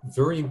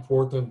very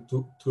important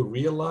to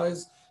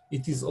realize.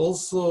 It is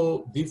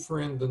also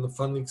different than the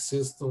funding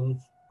system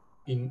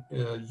in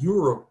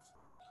Europe.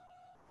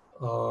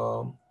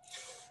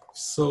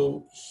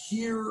 So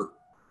here,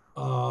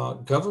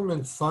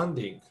 government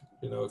funding,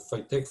 you know, if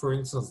I take, for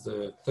instance,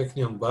 the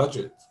Technion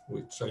budget,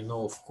 which I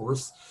know, of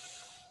course,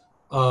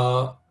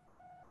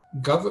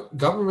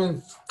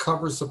 government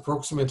covers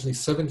approximately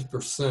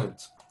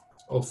 70%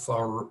 of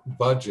our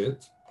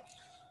budget.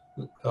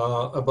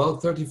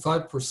 About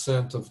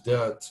 35% of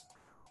that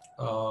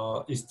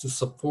is to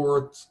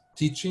support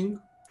teaching,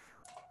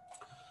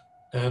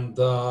 and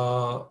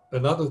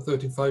another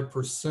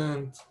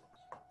 35%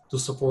 to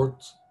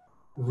support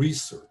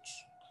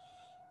research.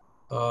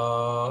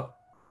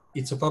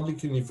 It's a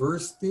public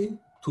university.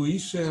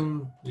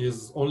 Tuition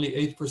is only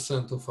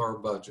 8% of our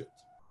budget.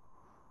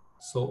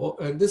 So,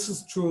 and this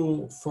is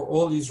true for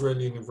all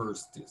Israeli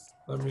universities.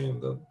 I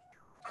mean,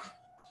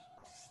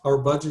 our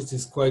budget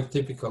is quite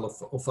typical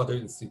of other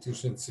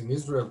institutions in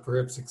Israel,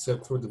 perhaps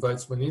except for the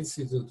Weizmann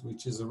Institute,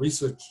 which is a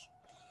research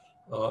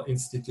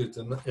institute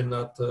and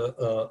not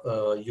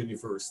a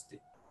university.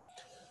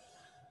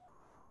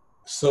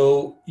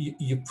 So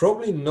you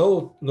probably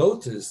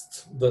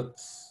noticed that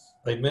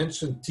I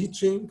mentioned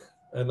teaching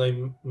and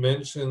I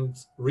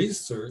mentioned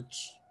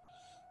research,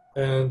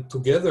 and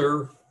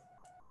together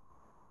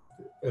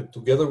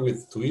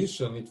with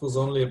tuition, it was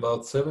only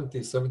about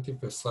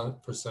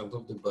 70%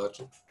 of the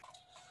budget.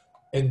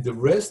 And the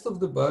rest of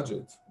the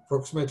budget,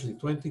 approximately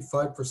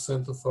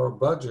 25% of our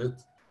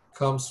budget,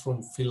 comes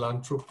from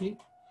philanthropy.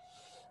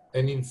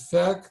 And in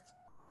fact,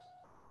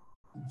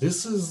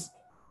 this is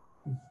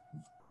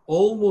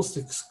almost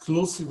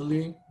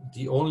exclusively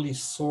the only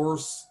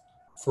source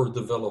for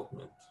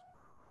development.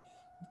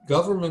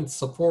 Government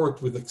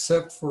support, with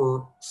except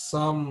for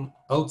some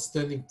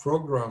outstanding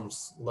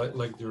programs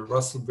like the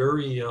Russell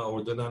Berry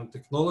or the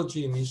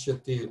Nanotechnology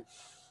Initiative,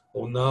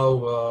 or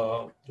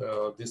now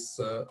this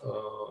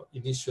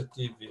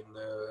initiative in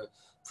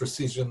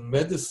precision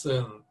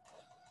medicine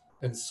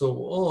and so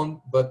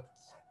on, but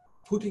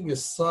putting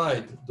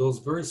aside those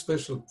very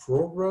special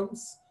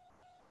programs,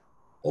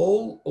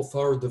 all of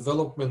our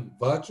development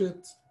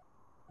budget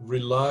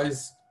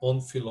relies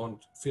on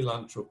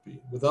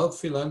philanthropy. Without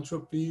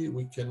philanthropy,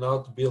 we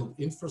cannot build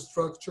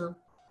infrastructure,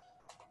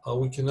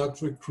 we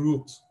cannot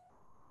recruit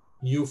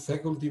new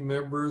faculty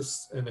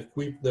members and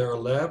equip their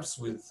labs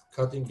with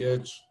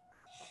cutting-edge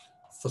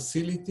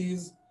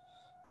facilities.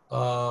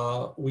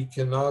 We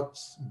cannot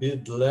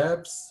build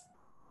labs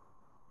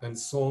and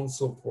so on and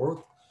so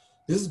forth.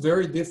 This is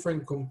very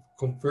different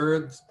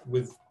compared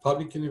with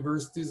public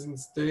universities in the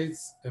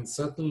States and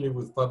certainly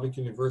with public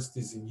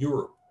universities in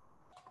Europe.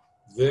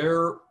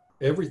 There,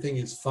 everything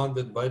is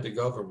funded by the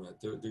government.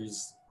 There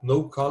is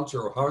no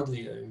culture, or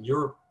hardly in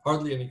Europe,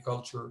 hardly any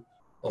culture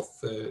of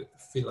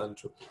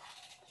philanthropy.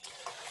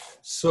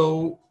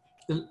 So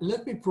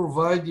let me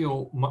provide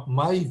you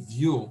my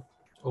view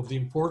of the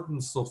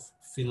importance of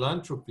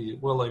philanthropy.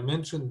 Well, I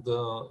mentioned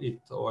it,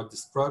 or I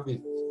described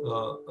it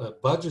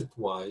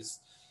budget-wise,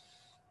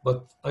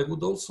 but I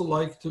would also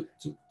like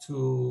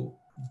to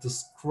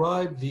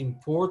describe the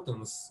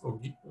importance, or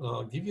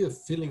give you a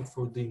feeling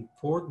for the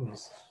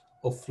importance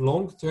of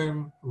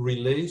long-term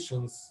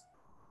relations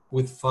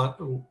with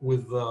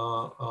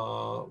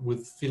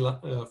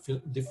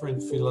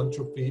different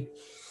philanthropy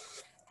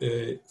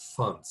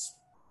funds.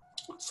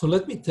 So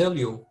let me tell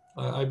you,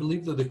 I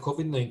believe that the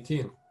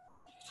COVID-19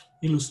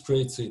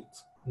 illustrates it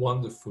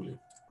wonderfully.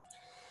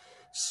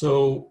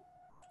 So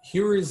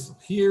here is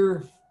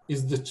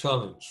the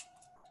challenge.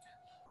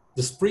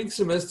 The spring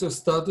semester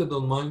started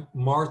on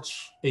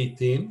March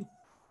 18.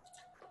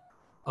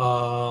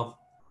 On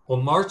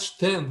March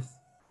 10th,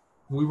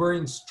 we were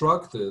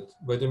instructed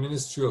by the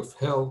Ministry of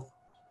Health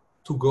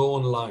to go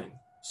online.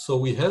 So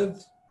we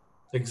had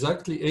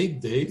exactly 8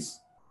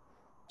 days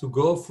to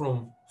go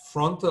from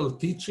frontal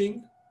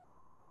teaching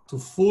to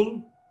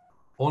full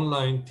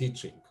online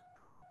teaching.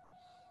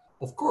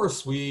 Of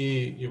course,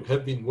 you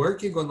have been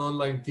working on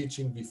online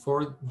teaching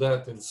before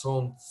that and so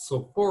on and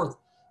so forth,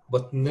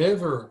 but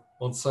never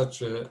on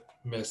such a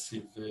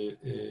massive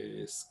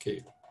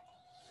scale.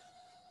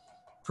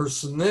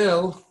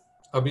 Personnel,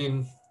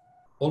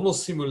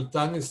 almost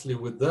simultaneously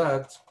with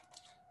that,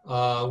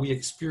 we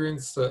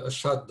experienced a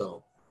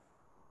shutdown,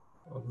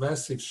 a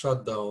massive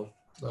shutdown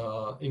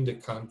in the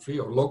country,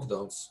 or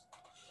lockdowns.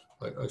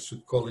 I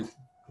should call it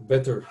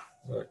better,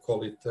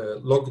 call it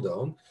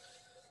lockdown.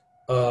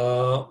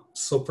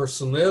 So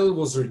personnel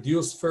was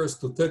reduced first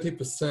to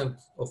 30%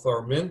 of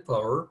our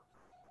manpower,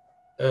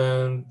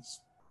 and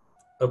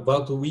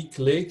about a week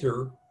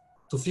later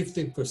to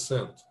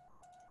 15%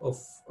 of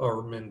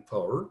our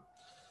manpower.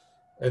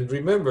 And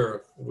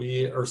remember,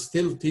 we are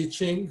still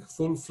teaching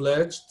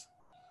full-fledged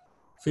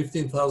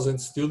 15,000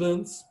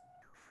 students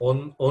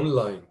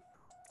online.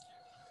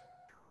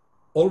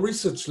 All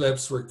research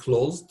labs were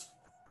closed,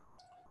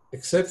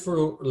 except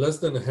for less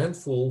than a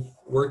handful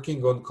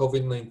working on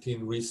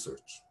COVID-19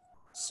 research.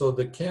 So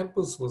the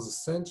campus was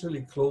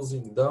essentially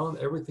closing down,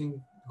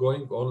 everything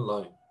going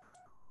online.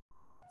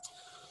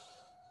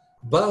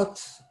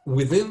 But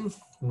within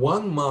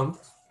 1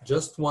 month,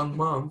 just 1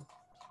 month,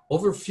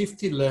 over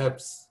 50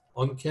 labs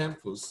on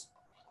campus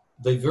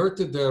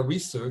diverted their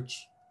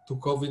research to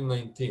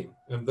COVID-19,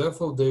 and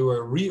therefore they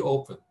were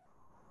reopened.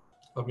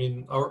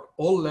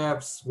 All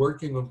labs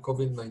working on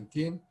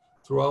COVID-19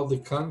 throughout the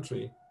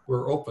country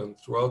were open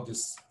throughout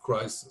this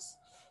crisis.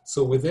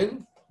 So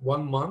within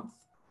 1 month,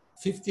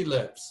 50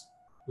 labs,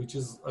 which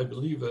is, I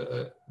believe,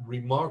 a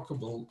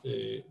remarkable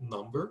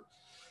number,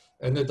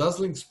 and a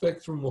dazzling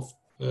spectrum of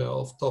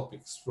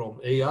topics, from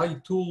AI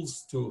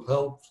tools to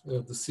help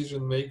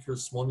decision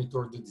makers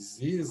monitor the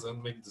disease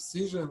and make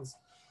decisions,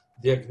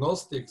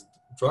 diagnostics,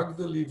 drug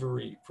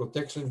delivery,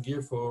 protection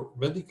gear for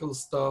medical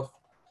staff,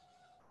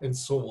 and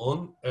so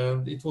on.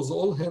 And it was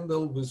all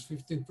handled with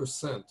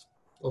 15%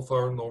 of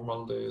our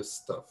normal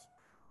staff.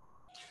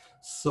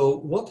 So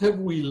what have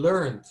we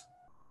learned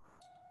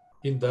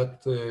in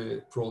that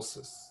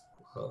process?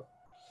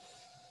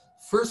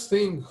 First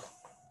thing,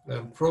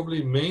 and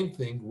probably main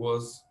thing,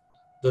 was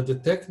that the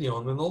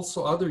Technion and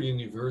also other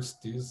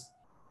universities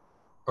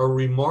are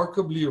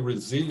remarkably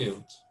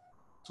resilient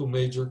to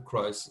major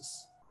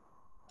crises.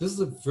 This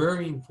is a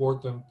very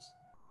important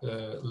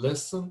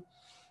lesson,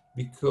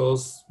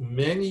 because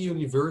many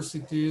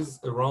universities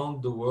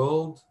around the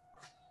world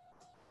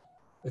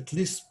at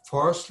least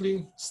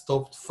partially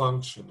stopped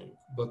functioning.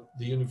 But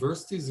the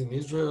universities in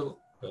Israel,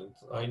 and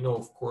I know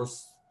of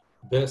course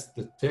best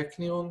the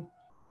Technion,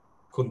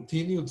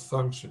 continued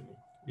functioning.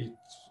 It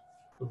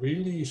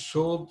really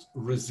showed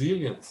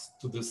resilience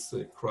to this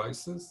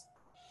crisis.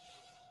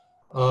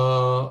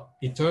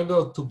 It turned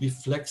out to be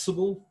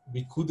flexible.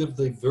 We could have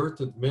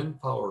diverted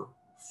manpower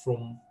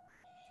from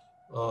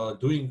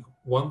doing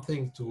one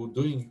thing to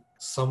doing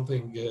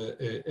something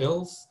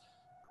else,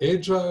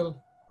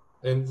 agile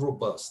and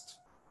robust.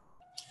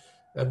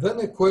 And then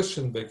a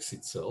question begs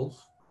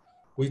itself,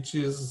 which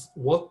is,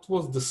 what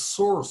was the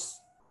source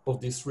of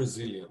this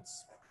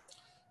resilience?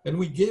 And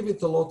we gave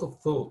it a lot of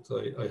thought,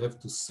 I have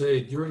to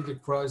say, during the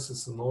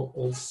crisis and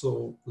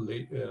also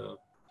later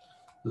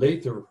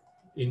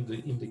in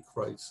the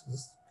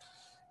crisis.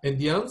 And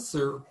the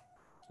answer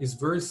is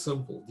very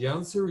simple. The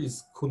answer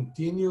is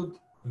continued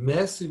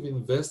massive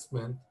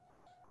investment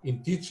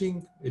in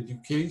teaching,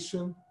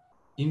 education,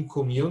 in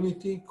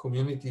community.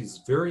 Community is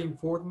very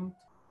important.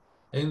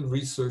 and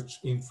research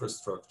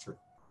infrastructure.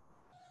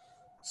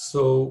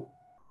 So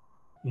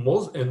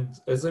and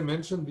as I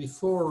mentioned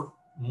before,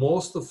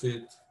 most of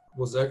it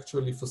was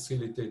actually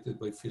facilitated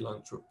by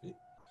philanthropy,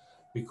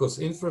 because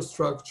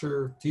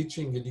infrastructure,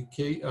 teaching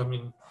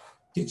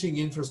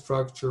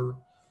infrastructure,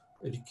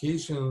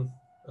 education,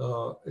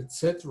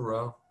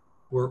 etc.,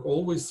 were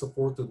always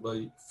supported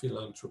by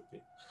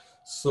philanthropy.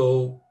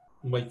 So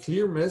my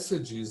clear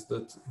message is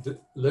that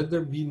let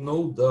there be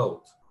no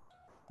doubt,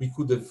 we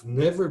could have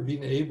never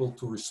been able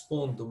to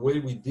respond the way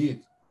we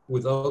did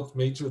without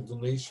major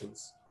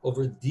donations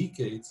over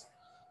decades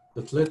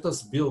that let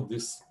us build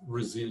this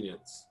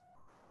resilience.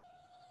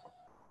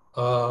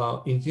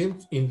 In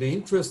the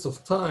interest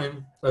of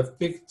time, I've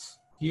picked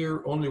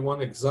here only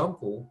one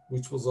example,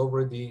 which was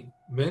already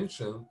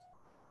mentioned,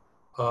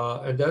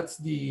 and that's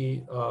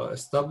the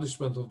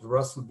establishment of the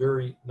Russell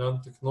Berry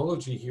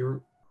Nanotechnology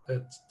here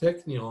at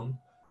Technion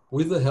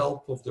with the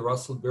help of the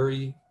Russell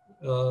Berry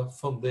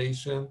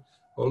Foundation,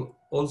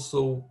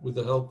 also with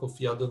the help of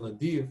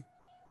Hanadiv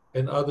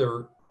and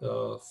other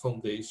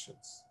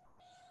foundations.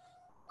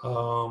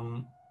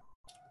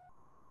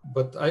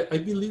 But I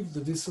believe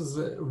that this is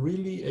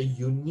really a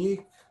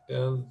unique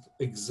and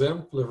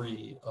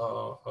exemplary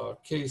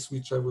case,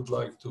 which I would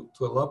like to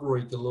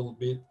elaborate a little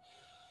bit,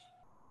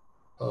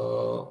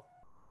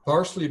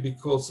 partially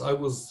because I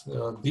was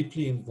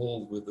deeply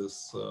involved with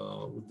this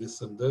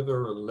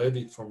endeavor and led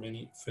it for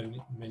many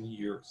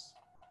years.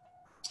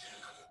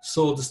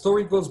 So the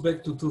story goes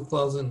back to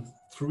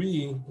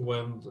 2003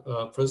 when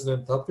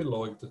President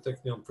Tapiloy, the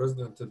Technion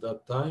president at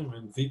that time,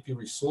 and VP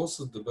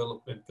Resources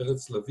Development,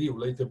 Peretz Levi, who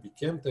later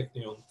became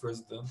Technion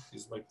president,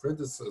 is my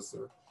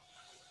predecessor,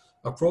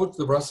 approached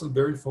the Russell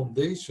Berry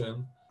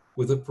Foundation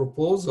with a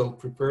proposal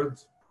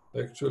prepared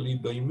actually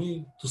by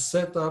me to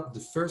set up the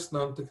first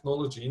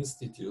nanotechnology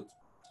institute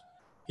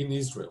in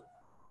Israel.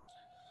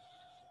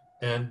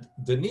 And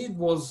the need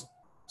was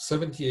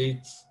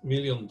 $78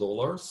 million.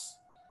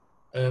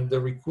 And the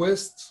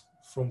request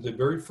from the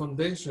Berry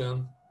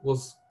Foundation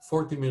was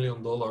 $40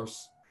 million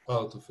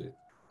out of it,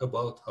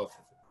 about half of it.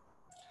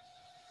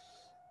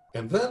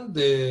 And then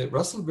the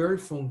Russell Berry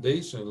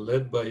Foundation,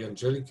 led by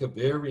Angelica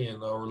Berry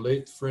and our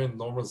late friend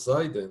Norma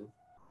Zaiden,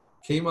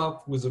 came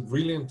up with a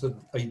brilliant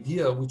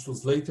idea, which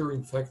was later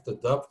in fact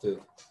adapted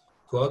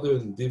to other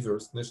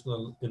endeavors,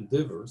 national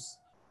endeavors.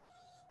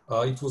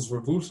 It was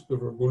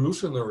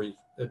revolutionary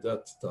at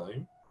that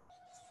time.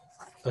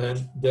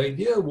 And the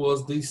idea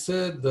was, they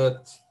said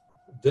that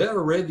they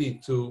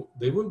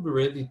will be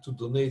ready to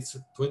donate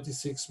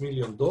 $26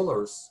 million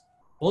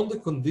on the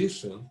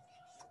condition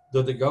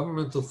that the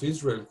government of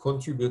Israel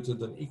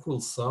contributed an equal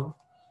sum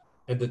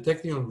and the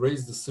Technion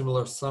raised a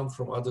similar sum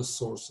from other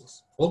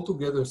sources.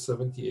 Altogether,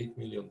 $78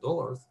 million.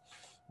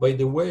 By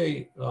the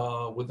way,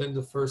 within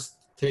the first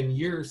 10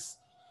 years,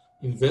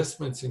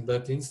 investments in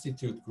that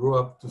institute grew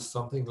up to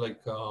something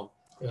like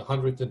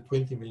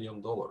 $120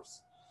 million.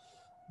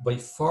 By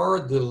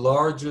far the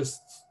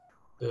largest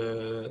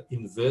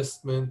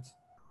investment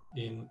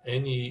in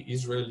any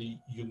Israeli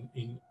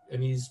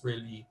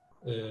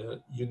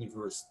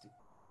university.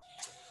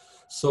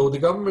 So the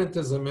government,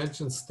 as I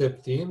mentioned,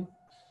 stepped in,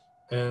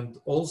 and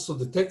also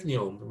the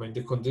Technion. I mean,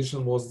 the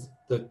condition was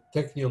that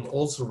Technion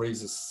also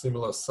raises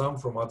similar sum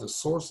from other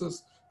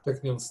sources.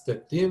 Technion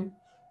stepped in,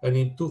 and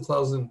in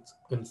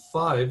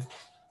 2005,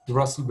 the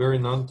Russell Berry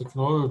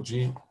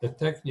Nanotechnology at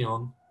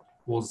Technion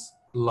was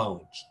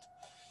launched.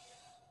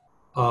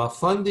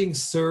 Funding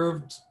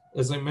served,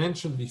 as I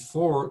mentioned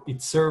before,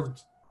 it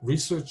served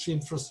research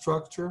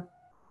infrastructure.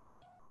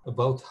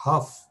 About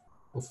half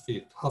of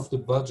it, half the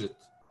budget,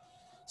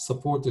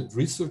 supported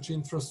research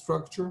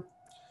infrastructure,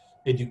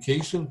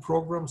 education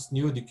programs,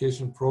 new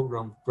education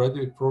program,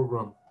 graduate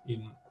program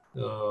in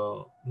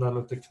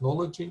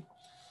nanotechnology,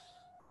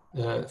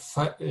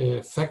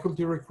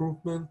 faculty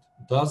recruitment,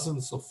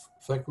 dozens of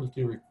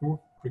faculty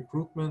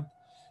recruitment,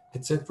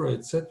 etc.,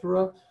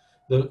 etc.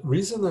 The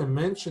reason I'm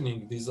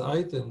mentioning these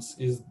items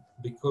is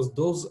because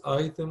those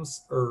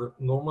items are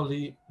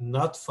normally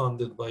not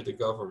funded by the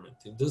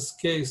government. In this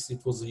case,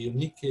 it was a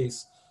unique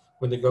case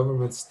when the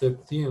government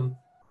stepped in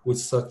with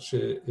such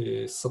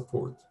a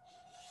support.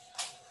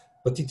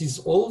 But it is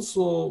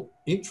also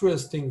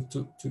interesting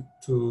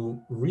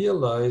to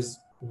realize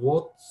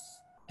what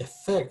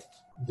effect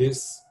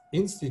this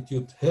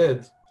institute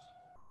had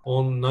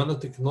on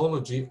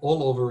nanotechnology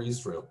all over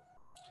Israel.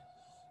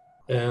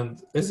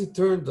 And as it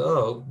turned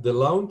out, the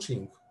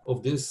launching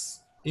of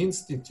this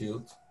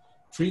institute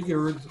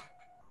triggered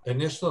a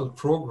national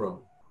program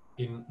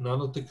in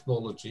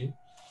nanotechnology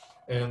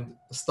and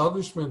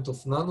establishment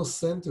of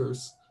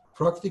nanocenters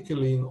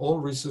practically in all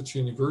research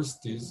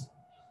universities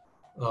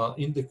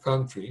in the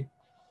country,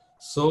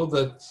 so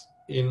that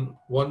in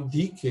one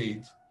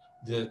decade,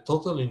 the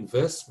total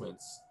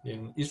investments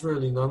in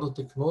Israeli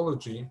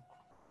nanotechnology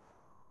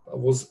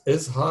was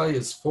as high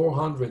as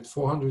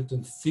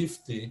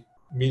 $450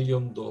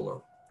 million.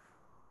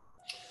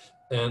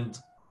 And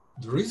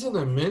the reason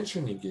I'm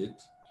mentioning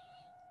it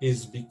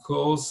is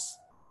because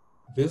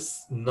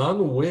this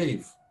nano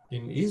wave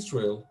in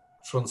Israel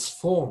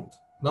transformed,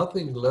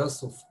 nothing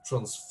less of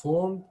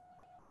transformed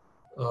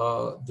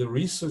the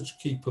research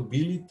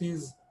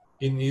capabilities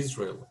in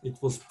Israel. It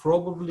was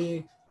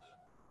probably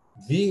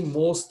the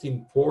most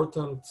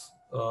important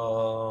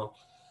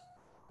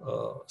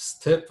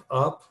step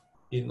up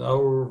in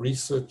our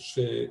research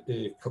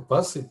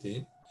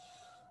capacity.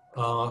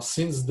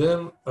 Since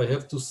then, I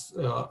have to,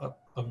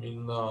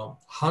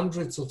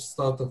 hundreds of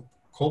startup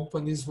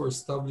companies were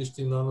established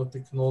in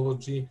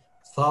nanotechnology,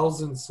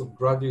 thousands of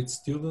graduate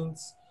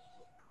students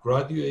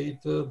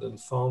graduated and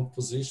found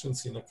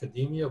positions in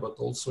academia, but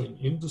also in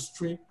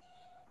industry.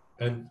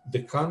 And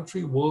the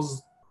country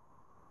was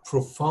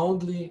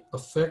profoundly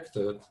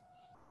affected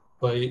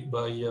by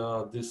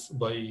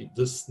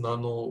this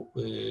nano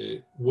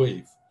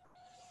wave.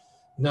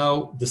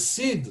 Now, the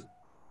seed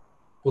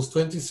was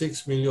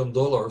 $26 million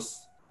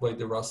by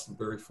the Russell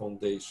Berry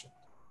Foundation.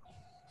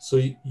 So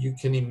you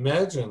can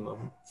imagine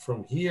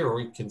from here,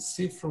 or you can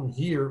see from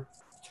here,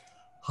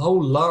 how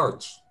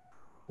large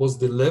was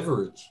the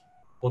leverage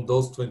on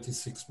those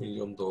 $26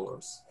 million.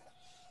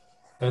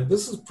 And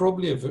this is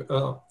probably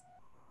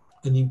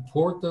an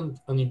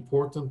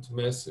important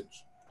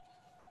message.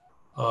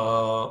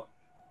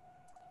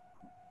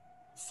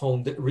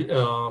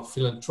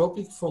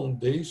 Philanthropic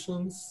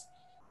foundations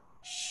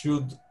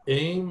should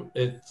aim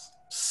at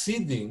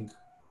seeding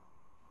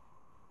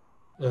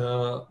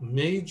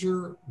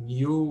major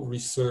new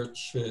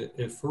research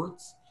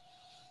efforts.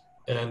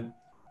 And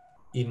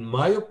in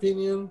my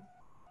opinion,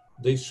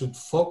 they should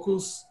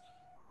focus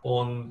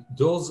on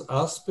those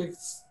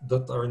aspects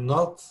that are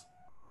not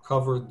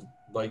covered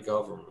by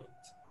government.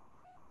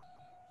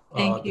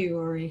 Thank you,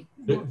 Uri.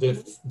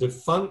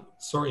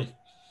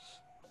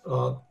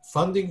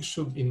 Funding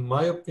should, in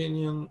my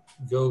opinion,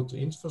 go to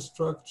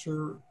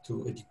infrastructure,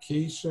 to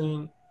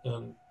education,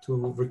 and to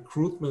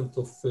recruitment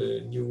of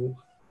new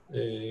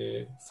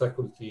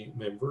faculty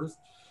members.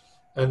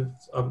 And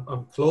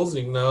I'm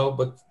closing now,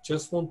 but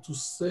just want to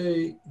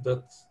say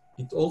that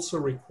it also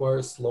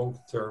requires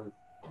long-term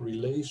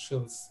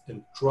relations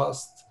and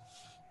trust.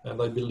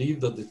 And I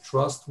believe that the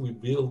trust we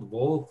build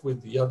both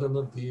with Yad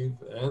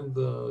Hanadiv and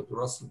the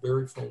Russell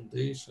Berry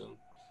Foundation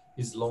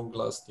is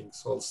long-lasting.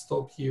 So I'll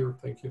stop here.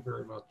 Thank you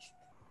very much.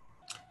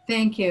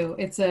 Thank you.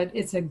 It's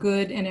a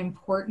good and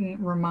important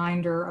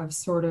reminder of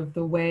sort of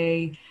the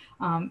way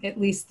at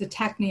least the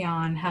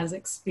Technion has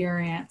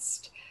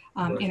experienced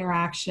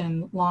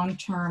interaction,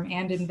 long-term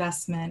and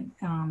investment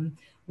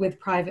with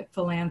private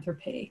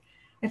philanthropy.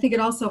 I think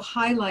it also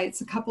highlights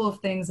a couple of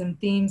things and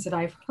themes that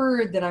I've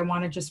heard that I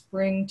want to just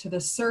bring to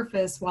the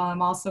surface, while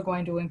I'm also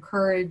going to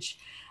encourage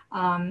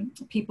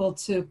people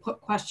to put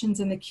questions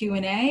in the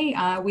Q&A.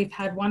 We've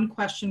had one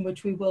question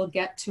which we will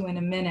get to in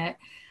a minute.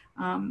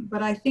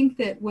 But I think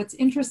that what's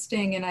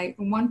interesting, and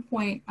one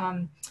point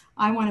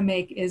I want to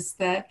make is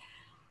that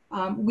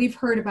we've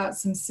heard about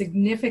some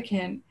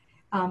significant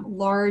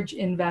large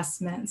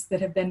investments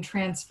that have been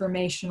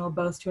transformational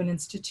both to an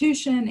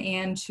institution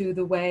and to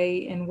the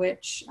way in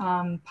which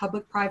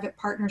public-private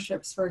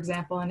partnerships, for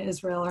example, in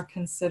Israel are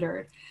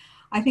considered.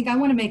 I think I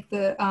want to make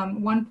the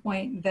one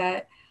point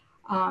that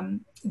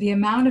the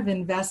amount of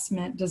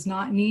investment does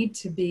not need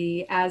to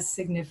be as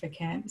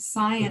significant.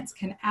 Science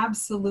can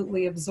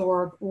absolutely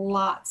absorb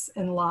lots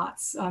and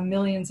lots,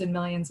 millions and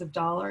millions of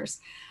dollars.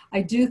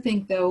 I do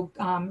think, though,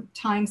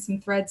 tying some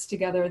threads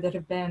together that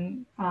have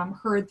been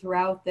heard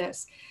throughout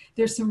this,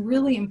 there's some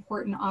really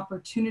important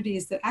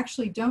opportunities that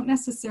actually don't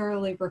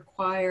necessarily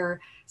require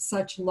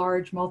such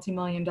large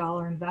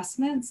multi-million-dollar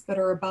investments, but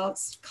are about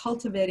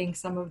cultivating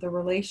some of the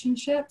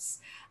relationships,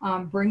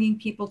 bringing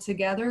people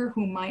together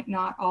who might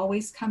not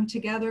always come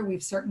together.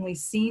 We've certainly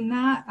seen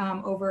that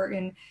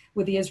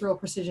with the Israel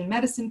Precision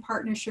Medicine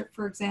Partnership,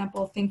 for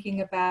example,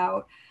 thinking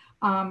about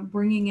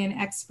bringing in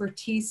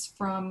expertise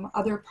from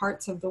other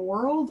parts of the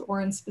world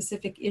or in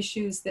specific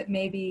issues that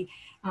maybe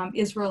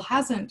Israel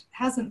hasn't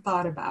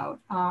thought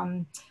about.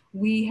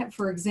 We have,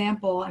 for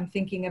example, I'm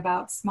thinking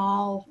about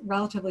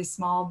relatively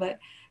small, but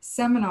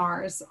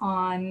seminars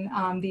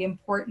on the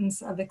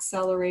importance of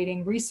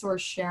accelerating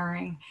resource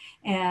sharing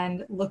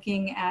and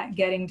looking at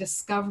getting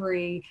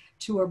discovery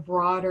to a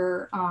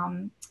broader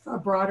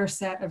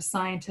set of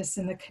scientists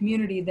in the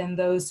community than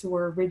those who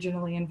were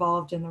originally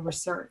involved in the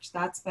research.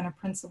 That's been a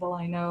principle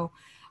I know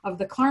of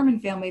the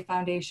Klarman Family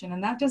Foundation,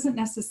 and that doesn't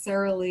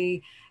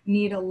necessarily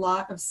need a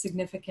lot of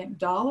significant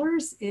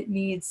dollars. It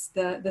needs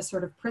the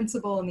sort of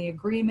principle and the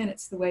agreement.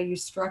 It's the way you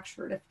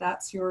structure it. If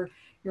that's your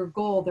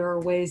goal, there are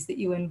ways that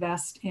you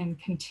invest in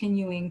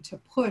continuing to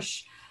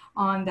push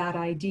on that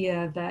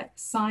idea that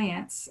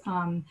science,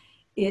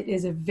 it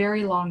is a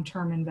very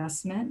long-term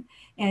investment,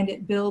 and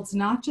it builds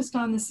not just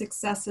on the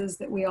successes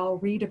that we all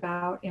read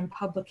about in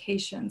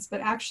publications, but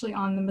actually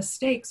on the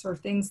mistakes or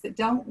things that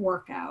don't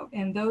work out.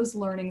 And those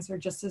learnings are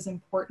just as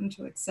important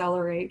to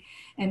accelerate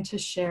and to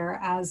share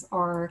as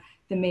are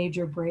the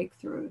major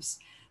breakthroughs.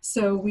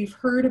 So we've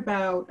heard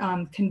about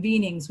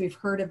convenings, we've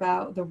heard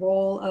about the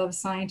role of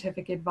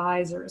scientific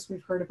advisors,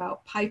 we've heard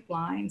about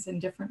pipelines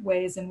and different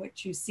ways in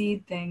which you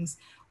seed things,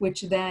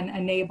 which then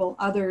enable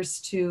others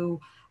to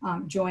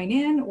join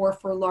in, or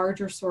for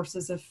larger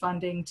sources of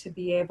funding to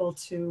be able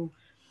to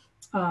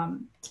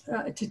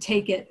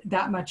take it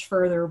that much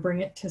further,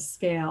 bring it to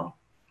scale.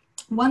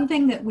 One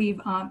thing that we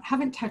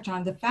haven't touched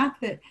on, the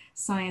fact that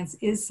science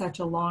is such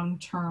a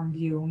long-term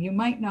view. You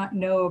might not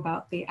know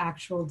about the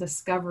actual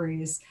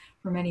discoveries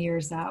for many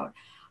years out.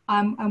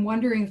 I'm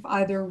wondering if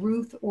either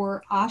Ruth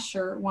or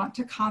Asher want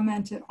to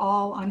comment at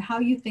all on how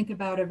you think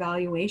about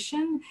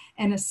evaluation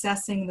and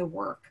assessing the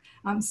work.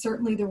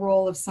 Certainly the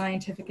role of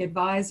scientific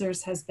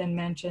advisors has been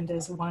mentioned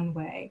as one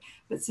way,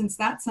 but since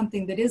that's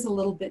something that is a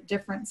little bit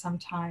different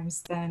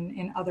sometimes than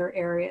in other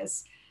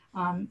areas,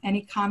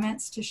 any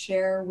comments to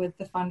share with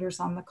the funders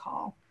on the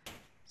call?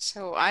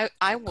 So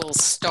I will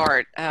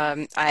start.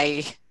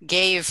 I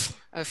gave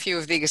a few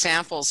of the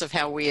examples of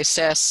how we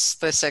assess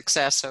the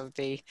success of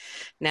the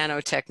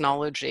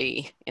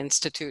Nanotechnology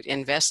Institute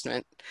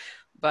investment,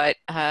 but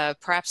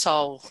perhaps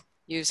I'll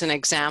use an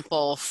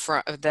example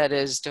that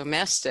is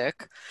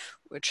domestic,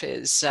 which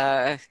is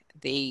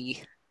the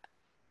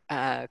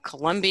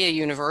Columbia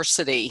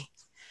University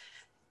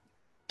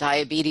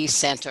Diabetes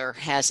Center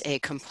has a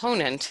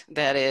component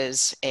that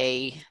is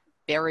a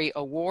Berry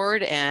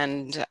Award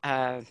and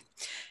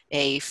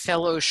a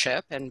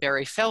fellowship and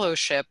Berry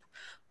Fellowship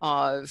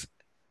of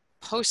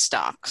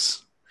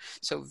postdocs.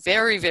 So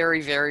very,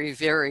 very, very,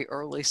 very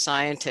early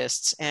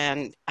scientists.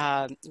 And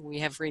we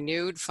have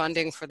renewed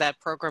funding for that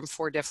program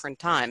 4 different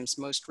times,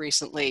 most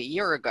recently a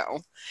year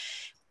ago.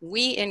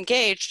 We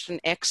engaged an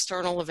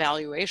external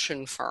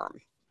evaluation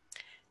firm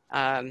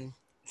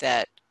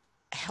that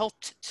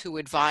helped to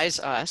advise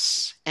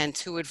us and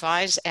to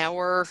advise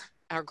our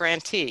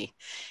grantee.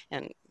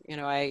 And you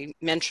know, I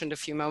mentioned a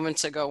few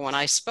moments ago when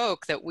I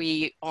spoke that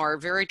we are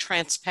very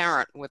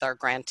transparent with our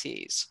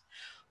grantees.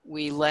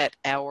 We let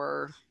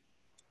our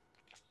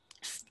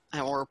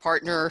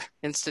partner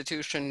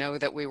institution know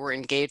that we were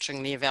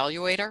engaging the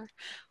evaluator.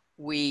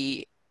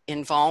 We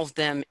involved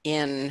them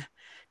in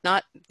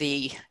not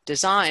the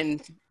design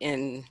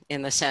in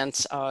the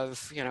sense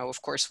of, you know, of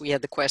course we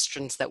had the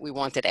questions that we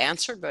wanted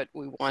answered, but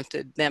we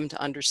wanted them to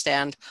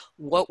understand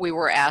what we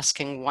were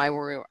asking, why we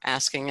were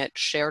asking it,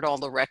 shared all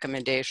the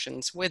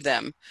recommendations with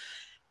them,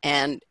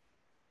 and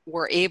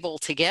were able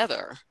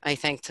together, I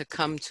think, to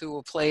come to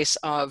a place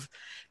of,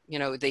 you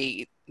know,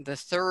 the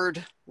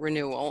third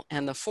renewal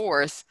and the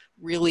fourth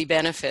really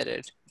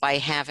benefited by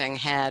having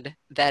had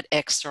that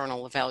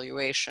external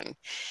evaluation.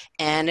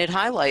 And it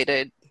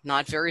highlighted,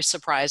 not very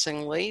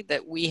surprisingly,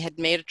 that we had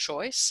made a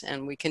choice,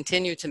 and we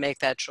continue to make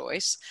that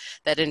choice,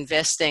 that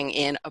investing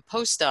in a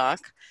postdoc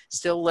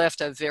still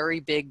left a very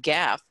big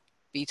gap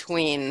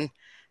between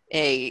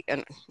a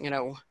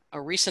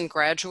recent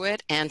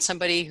graduate and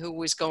somebody who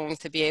was going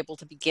to be able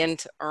to begin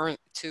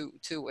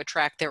to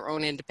attract their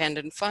own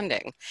independent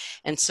funding.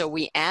 And so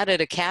we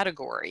added a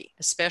category,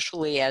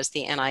 especially as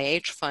the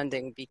NIH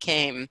funding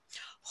became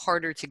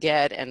harder to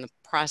get and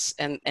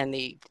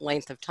the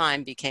length of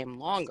time became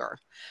longer.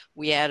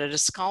 We added a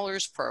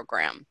scholars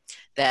program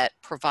that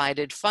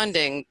provided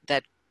funding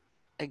that,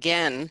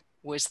 again,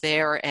 was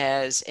there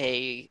as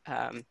a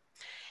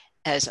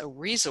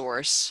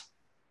resource,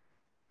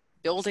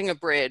 building a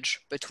bridge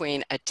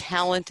between a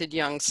talented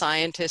young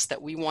scientist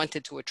that we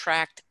wanted to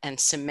attract and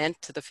cement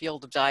to the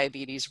field of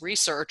diabetes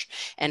research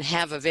and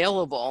have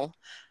available,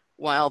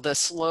 while the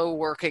slow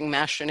working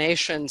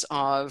machinations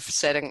of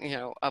setting, you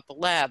know, up a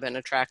lab and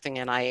attracting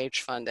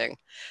NIH funding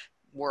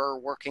were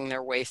working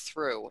their way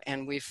through.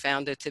 And we've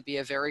found it to be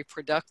a very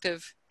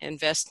productive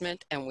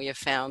investment, and we have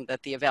found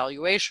that the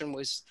evaluation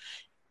was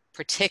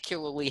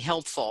particularly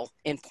helpful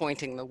in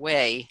pointing the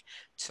way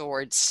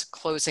towards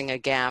closing a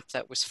gap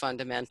that was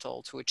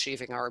fundamental to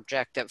achieving our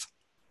objective.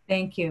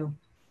 Thank you.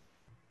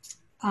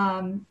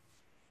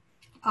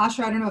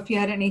 Asher, I don't know if you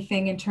had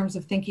anything in terms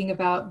of thinking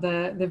about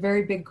the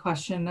very big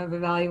question of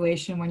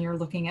evaluation when you're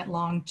looking at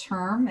long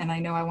term, and I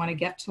know I want to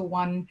get to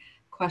one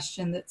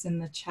question that's in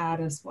the chat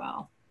as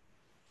well.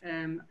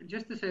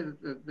 Just to say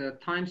that the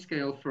time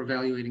scale for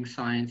evaluating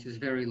science is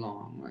very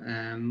long,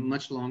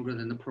 much longer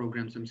than the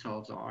programs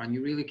themselves are. And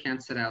you really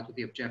can't set out with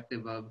the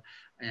objective of,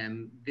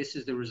 this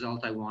is the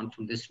result I want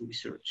from this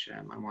research.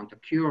 I want a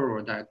cure or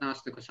a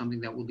diagnostic or something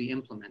that will be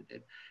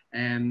implemented.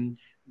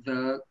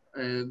 The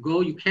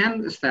goal you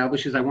can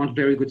establish is I want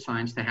very good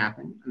science to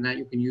happen, and that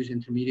you can use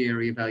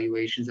intermediary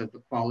evaluations of the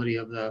quality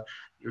of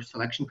your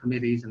selection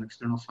committees and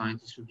external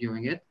scientists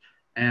reviewing it.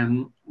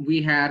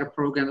 We had a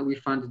program that we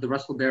funded, the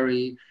Russell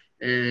Berry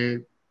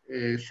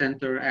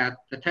Center at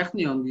the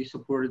Technion. We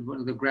supported one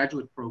of the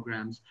graduate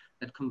programs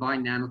that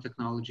combined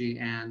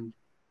nanotechnology and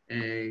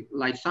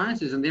life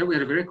sciences. And there we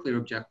had a very clear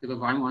objective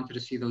of, I wanted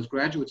to see those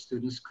graduate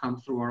students come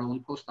through our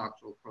own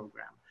postdoctoral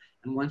program.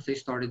 And once they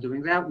started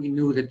doing that, we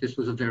knew that this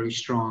was a very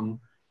strong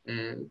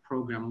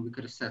program and we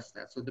could assess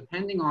that. So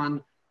depending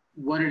on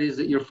what it is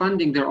that you're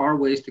funding, there are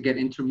ways to get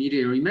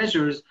intermediary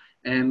measures.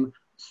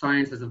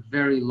 Science has a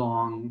very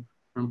long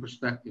term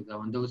perspective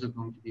though, and those are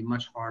going to be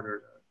much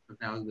harder to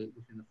evaluate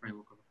within the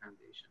framework of a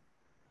foundation.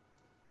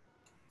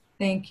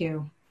 Thank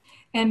you.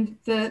 And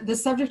the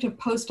subject of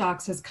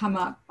postdocs has come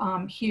up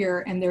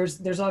here, and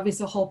there's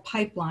obviously a whole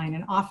pipeline,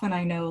 and often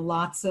I know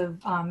lots of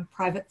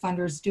private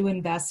funders do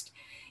invest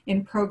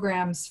in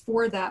programs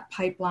for that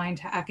pipeline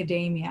to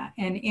academia.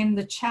 And in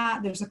the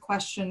chat, there's a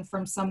question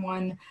from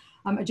someone,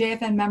 a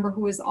JFN member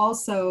who is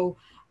also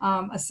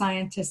a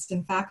scientist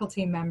and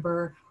faculty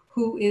member,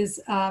 who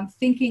is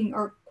thinking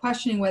or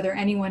questioning whether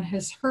anyone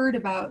has heard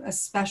about a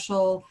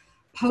special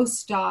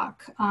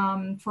postdoc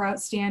for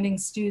outstanding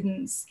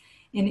students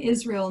in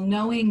Israel,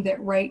 knowing that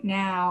right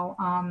now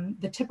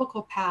the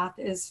typical path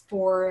is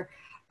for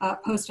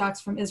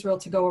postdocs from Israel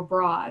to go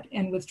abroad.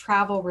 And with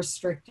travel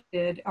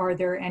restricted, are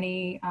there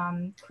any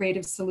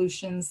creative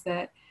solutions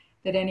that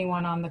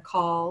anyone on the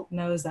call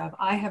knows of?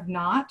 I have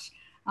not.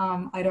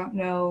 I don't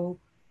know.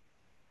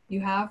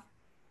 You have,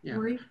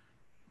 Marie?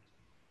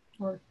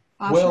 Or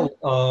Asher?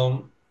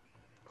 Well,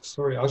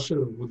 sorry,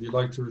 Asher, would you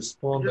like to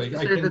respond? Just to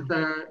say that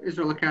the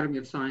Israel Academy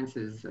of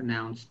Sciences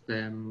announced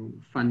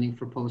funding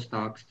for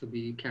postdocs to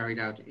be carried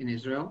out in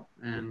Israel.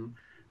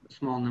 A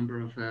small number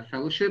of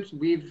fellowships.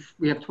 We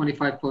have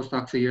 25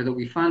 postdocs a year that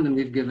we fund, and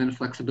we've given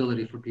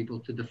flexibility for people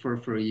to defer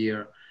for a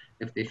year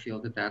if they feel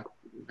that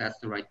that's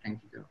the right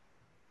thing to do.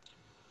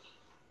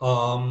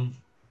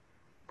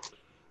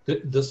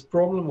 This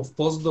problem of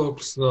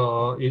postdocs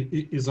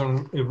is a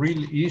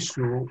real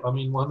issue. I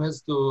mean, one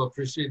has to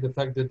appreciate the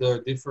fact that there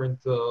are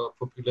different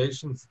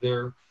populations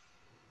there.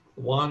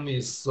 One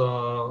is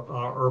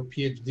our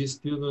PhD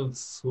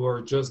students who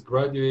are just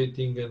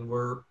graduating and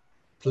were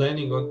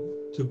planning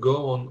to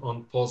go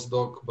on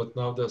postdoc, but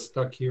now they're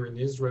stuck here in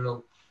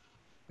Israel.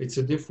 It's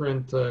a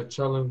different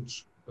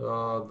challenge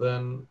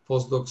than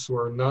postdocs who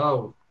are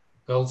now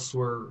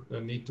elsewhere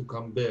and need to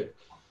come back.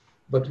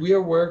 But we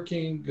are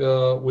working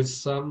with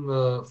some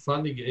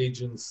funding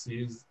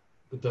agencies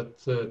that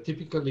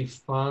typically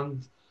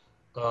fund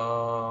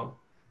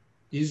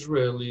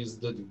Israelis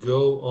that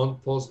go on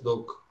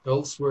postdoc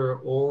elsewhere,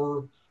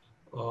 or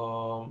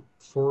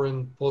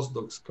foreign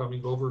postdocs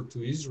coming over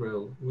to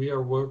Israel. We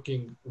are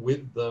working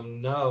with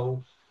them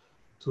now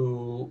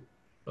to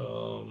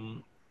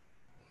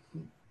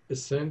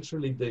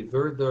essentially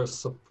divert their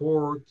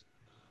support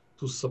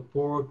to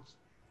support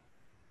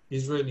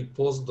Israeli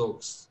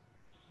postdocs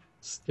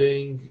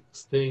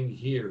staying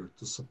here,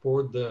 to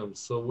support them.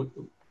 So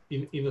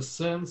in a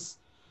sense,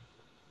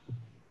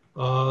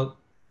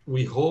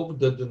 we hope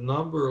that the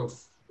number of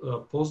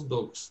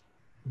postdocs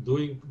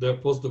doing their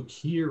postdoc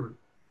here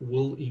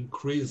will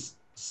increase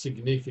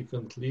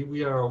significantly.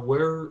 We are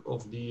aware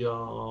of the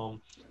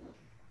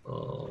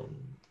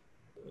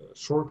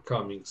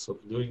shortcomings of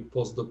doing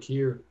postdoc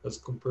here as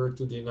compared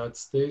to the United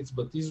States,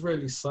 but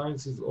Israeli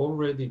science is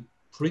already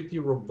pretty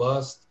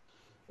robust,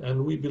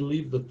 and we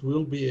believe that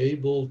we'll be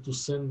able to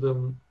send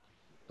them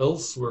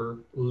elsewhere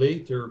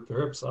later,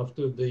 perhaps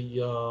after they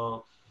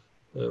are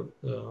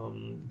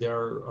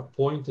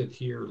appointed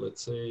here,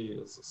 let's say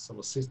as some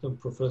assistant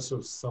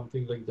professors,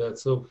 something like that.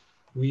 So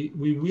we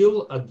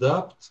will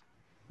adapt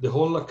the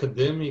whole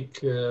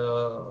academic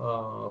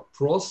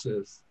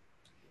process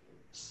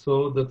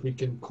so that we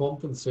can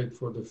compensate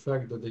for the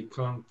fact that they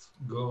can't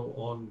go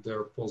on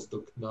their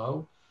postdoc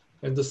now.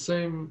 And the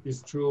same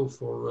is true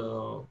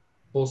for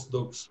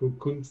postdocs who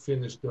couldn't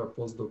finish their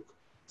postdoc,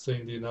 say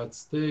in the United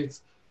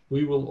States.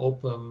 We will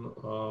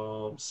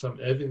open some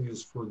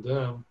avenues for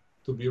them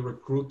to be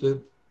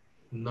recruited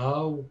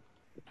now,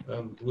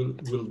 and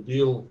we'll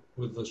deal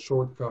with the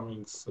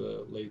shortcomings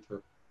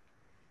later.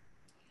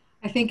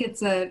 I think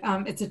it's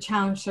a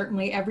challenge.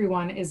 Certainly,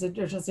 everyone is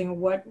addressing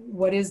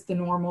what is the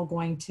normal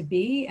going to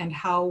be, and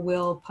how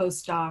will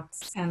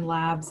postdocs and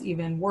labs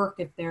even work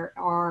if there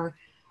are,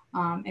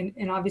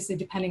 and obviously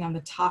depending on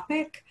the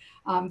topic,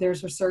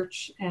 there's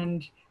research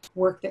and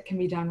work that can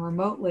be done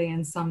remotely,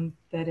 and some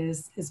that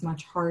is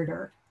much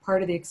harder.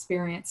 Part of the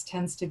experience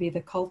tends to be the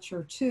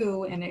culture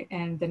too,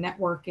 and the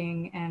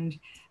networking and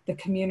the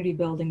community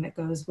building that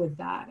goes with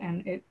that.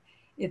 And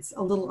it's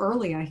a little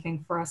early, I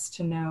think, for us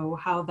to know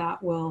how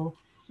that will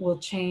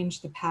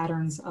change the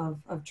patterns of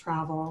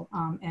travel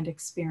and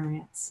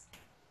experience.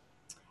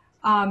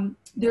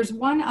 There's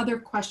one other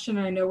question,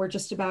 and I know we're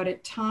just about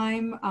at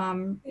time,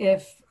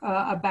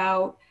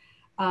 about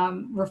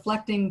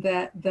reflecting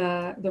that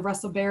the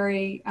Russell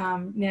Berry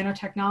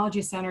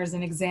Nanotechnology Center is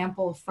an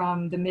example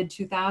from the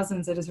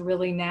mid-2000s that is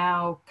really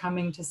now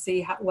coming to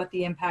see what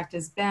the impact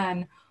has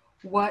been.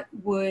 What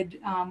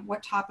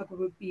topic would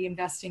we be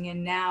investing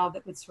in now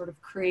that would sort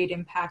of create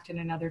impact in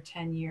another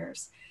 10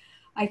 years?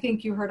 I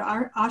think you heard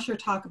Asher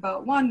talk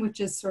about one, which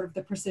is sort of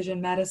the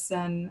precision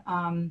medicine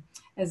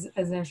as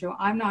an issue.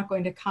 I'm not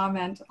going to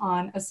comment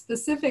on a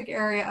specific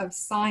area of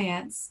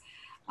science,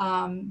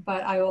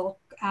 but I will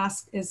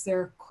ask, is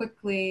there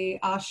quickly,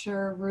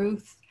 Asher,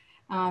 Ruth,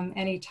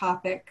 any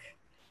topic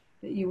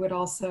that you would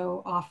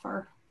also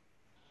offer?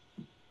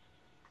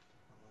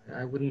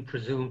 I wouldn't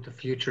presume to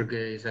future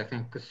gaze. I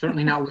think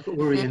certainly not with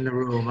Uri in the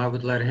room. I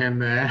would let him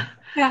do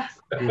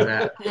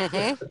that.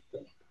 Mm-hmm.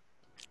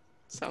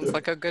 Sounds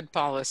like a good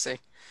policy.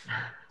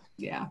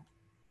 Yeah.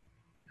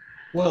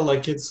 Well, I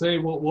can say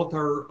what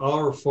are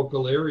our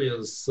focal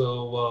areas.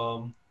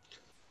 So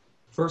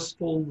first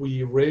of all,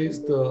 we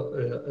raised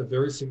a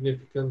very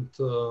significant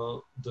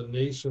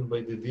donation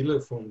by the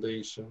Dealer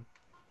Foundation,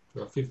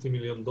 $50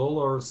 million,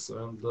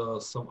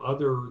 and some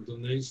other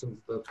donations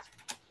that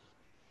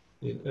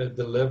at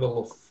the level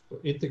of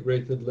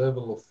integrated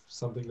level of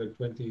something like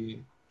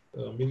 $20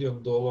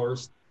 million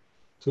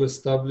to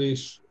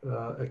establish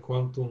a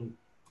quantum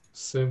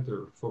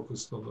center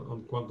focused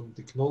on quantum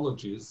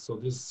technologies. So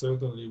this is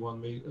certainly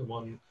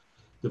one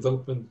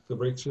development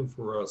direction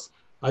for us.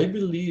 I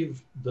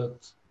believe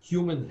that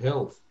human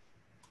health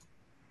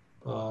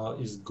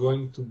is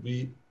going to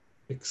be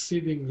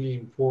exceedingly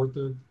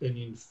important, and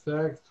in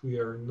fact, we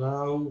are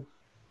now,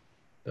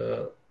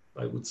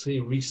 I would say,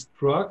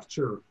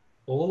 restructure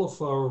all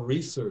of our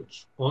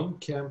research on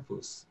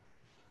campus,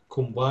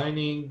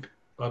 combining,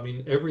 I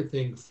mean,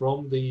 everything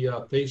from the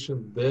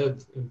patient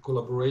bed in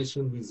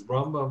collaboration with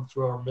Rambam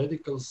through our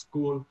medical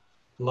school,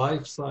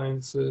 life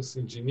sciences,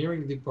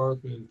 engineering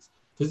department,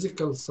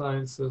 physical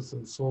sciences,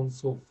 and so on and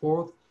so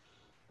forth,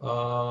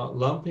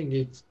 lumping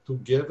it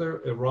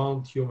together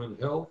around human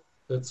health.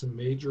 That's a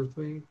major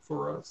thing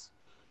for us.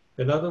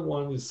 Another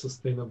one is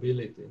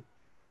sustainability.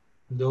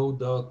 No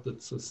doubt that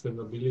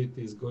sustainability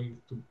is going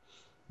to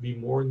be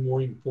more and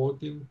more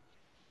important.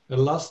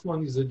 And last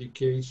one is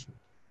education.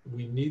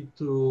 We need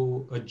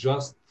to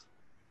adjust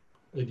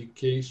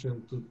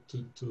education to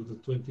the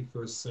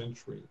 21st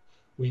century.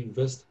 We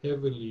invest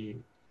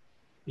heavily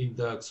in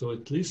that. So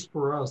at least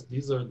for us,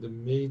 these are the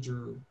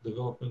major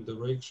development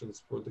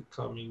directions for the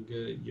coming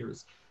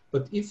years.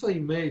 But if I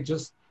may,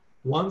 just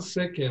 1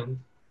 second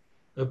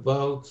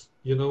about,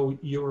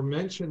 you were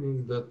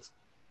mentioning that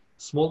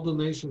small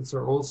donations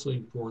are also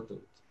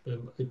important.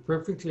 And I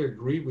perfectly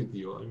agree with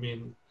you. I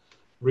mean,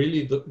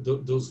 really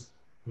those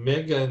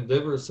mega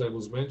endeavors I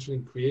was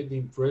mentioning create the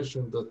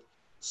impression that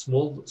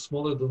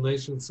smaller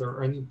donations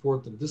are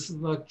unimportant. This is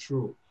not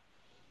true.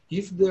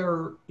 If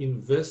they're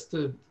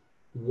invested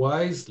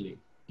wisely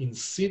in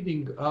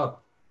seeding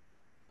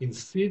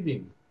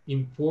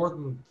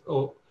important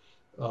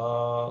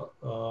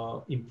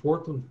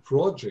important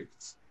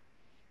projects,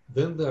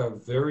 then they are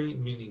very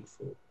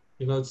meaningful.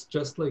 It's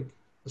just like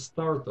a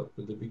startup.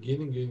 At the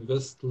beginning, you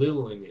invest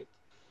little in it,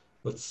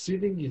 but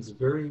seeding is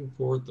very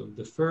important.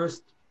 The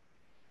first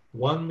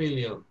 1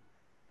 million,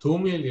 2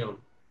 million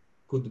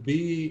could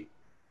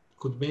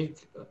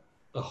make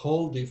a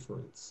whole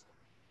difference.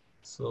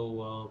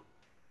 So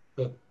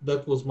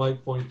that was my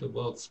point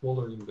about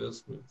smaller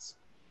investments.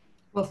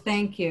 Well,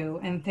 thank you.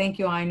 And thank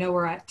you. I know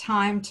we're at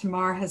time.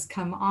 Tamar has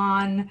come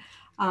on.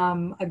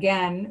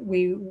 Again,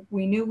 we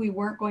knew we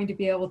weren't going to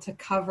be able to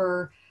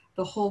cover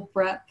the whole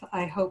breadth.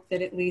 I hope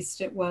that at least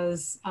it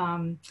was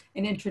an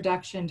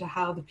introduction to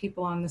how the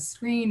people on the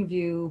screen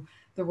view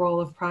the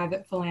role of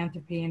private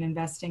philanthropy and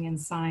investing in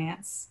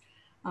science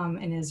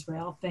in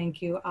Israel.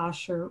 Thank you,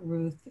 Asher,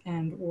 Ruth,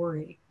 and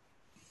Ori.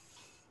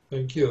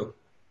 Thank you.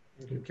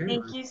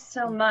 Thank you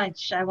so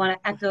much. I want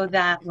to echo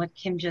that, what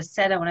Kim just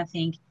said. I want to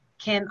thank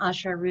Kim,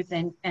 Asher, Ruth,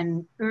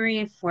 and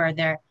Uri for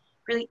their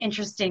really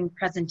interesting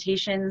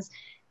presentations.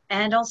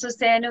 And also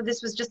say, I know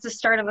this was just the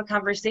start of a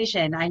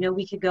conversation. I know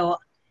we could go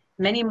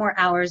many more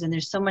hours and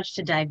there's so much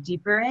to dive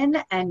deeper in,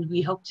 and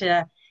we hope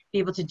to be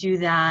able to do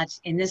that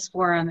in this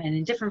forum and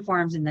in different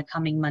forums in the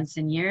coming months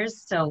and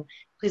years. So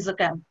please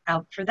look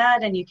out for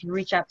that, and you can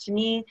reach out to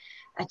me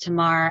at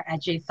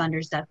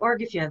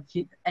tamar@jfunders.org if you have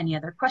any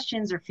other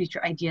questions or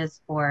future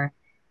ideas for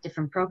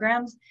different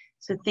programs.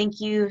 So thank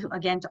you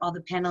again to all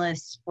the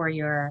panelists for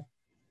your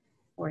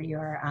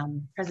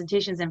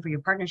presentations and for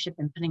your partnership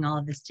in putting all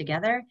of this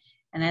together.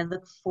 And I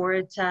look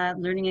forward to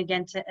learning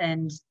again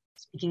and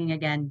speaking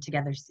again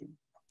together soon.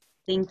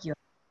 Thank you.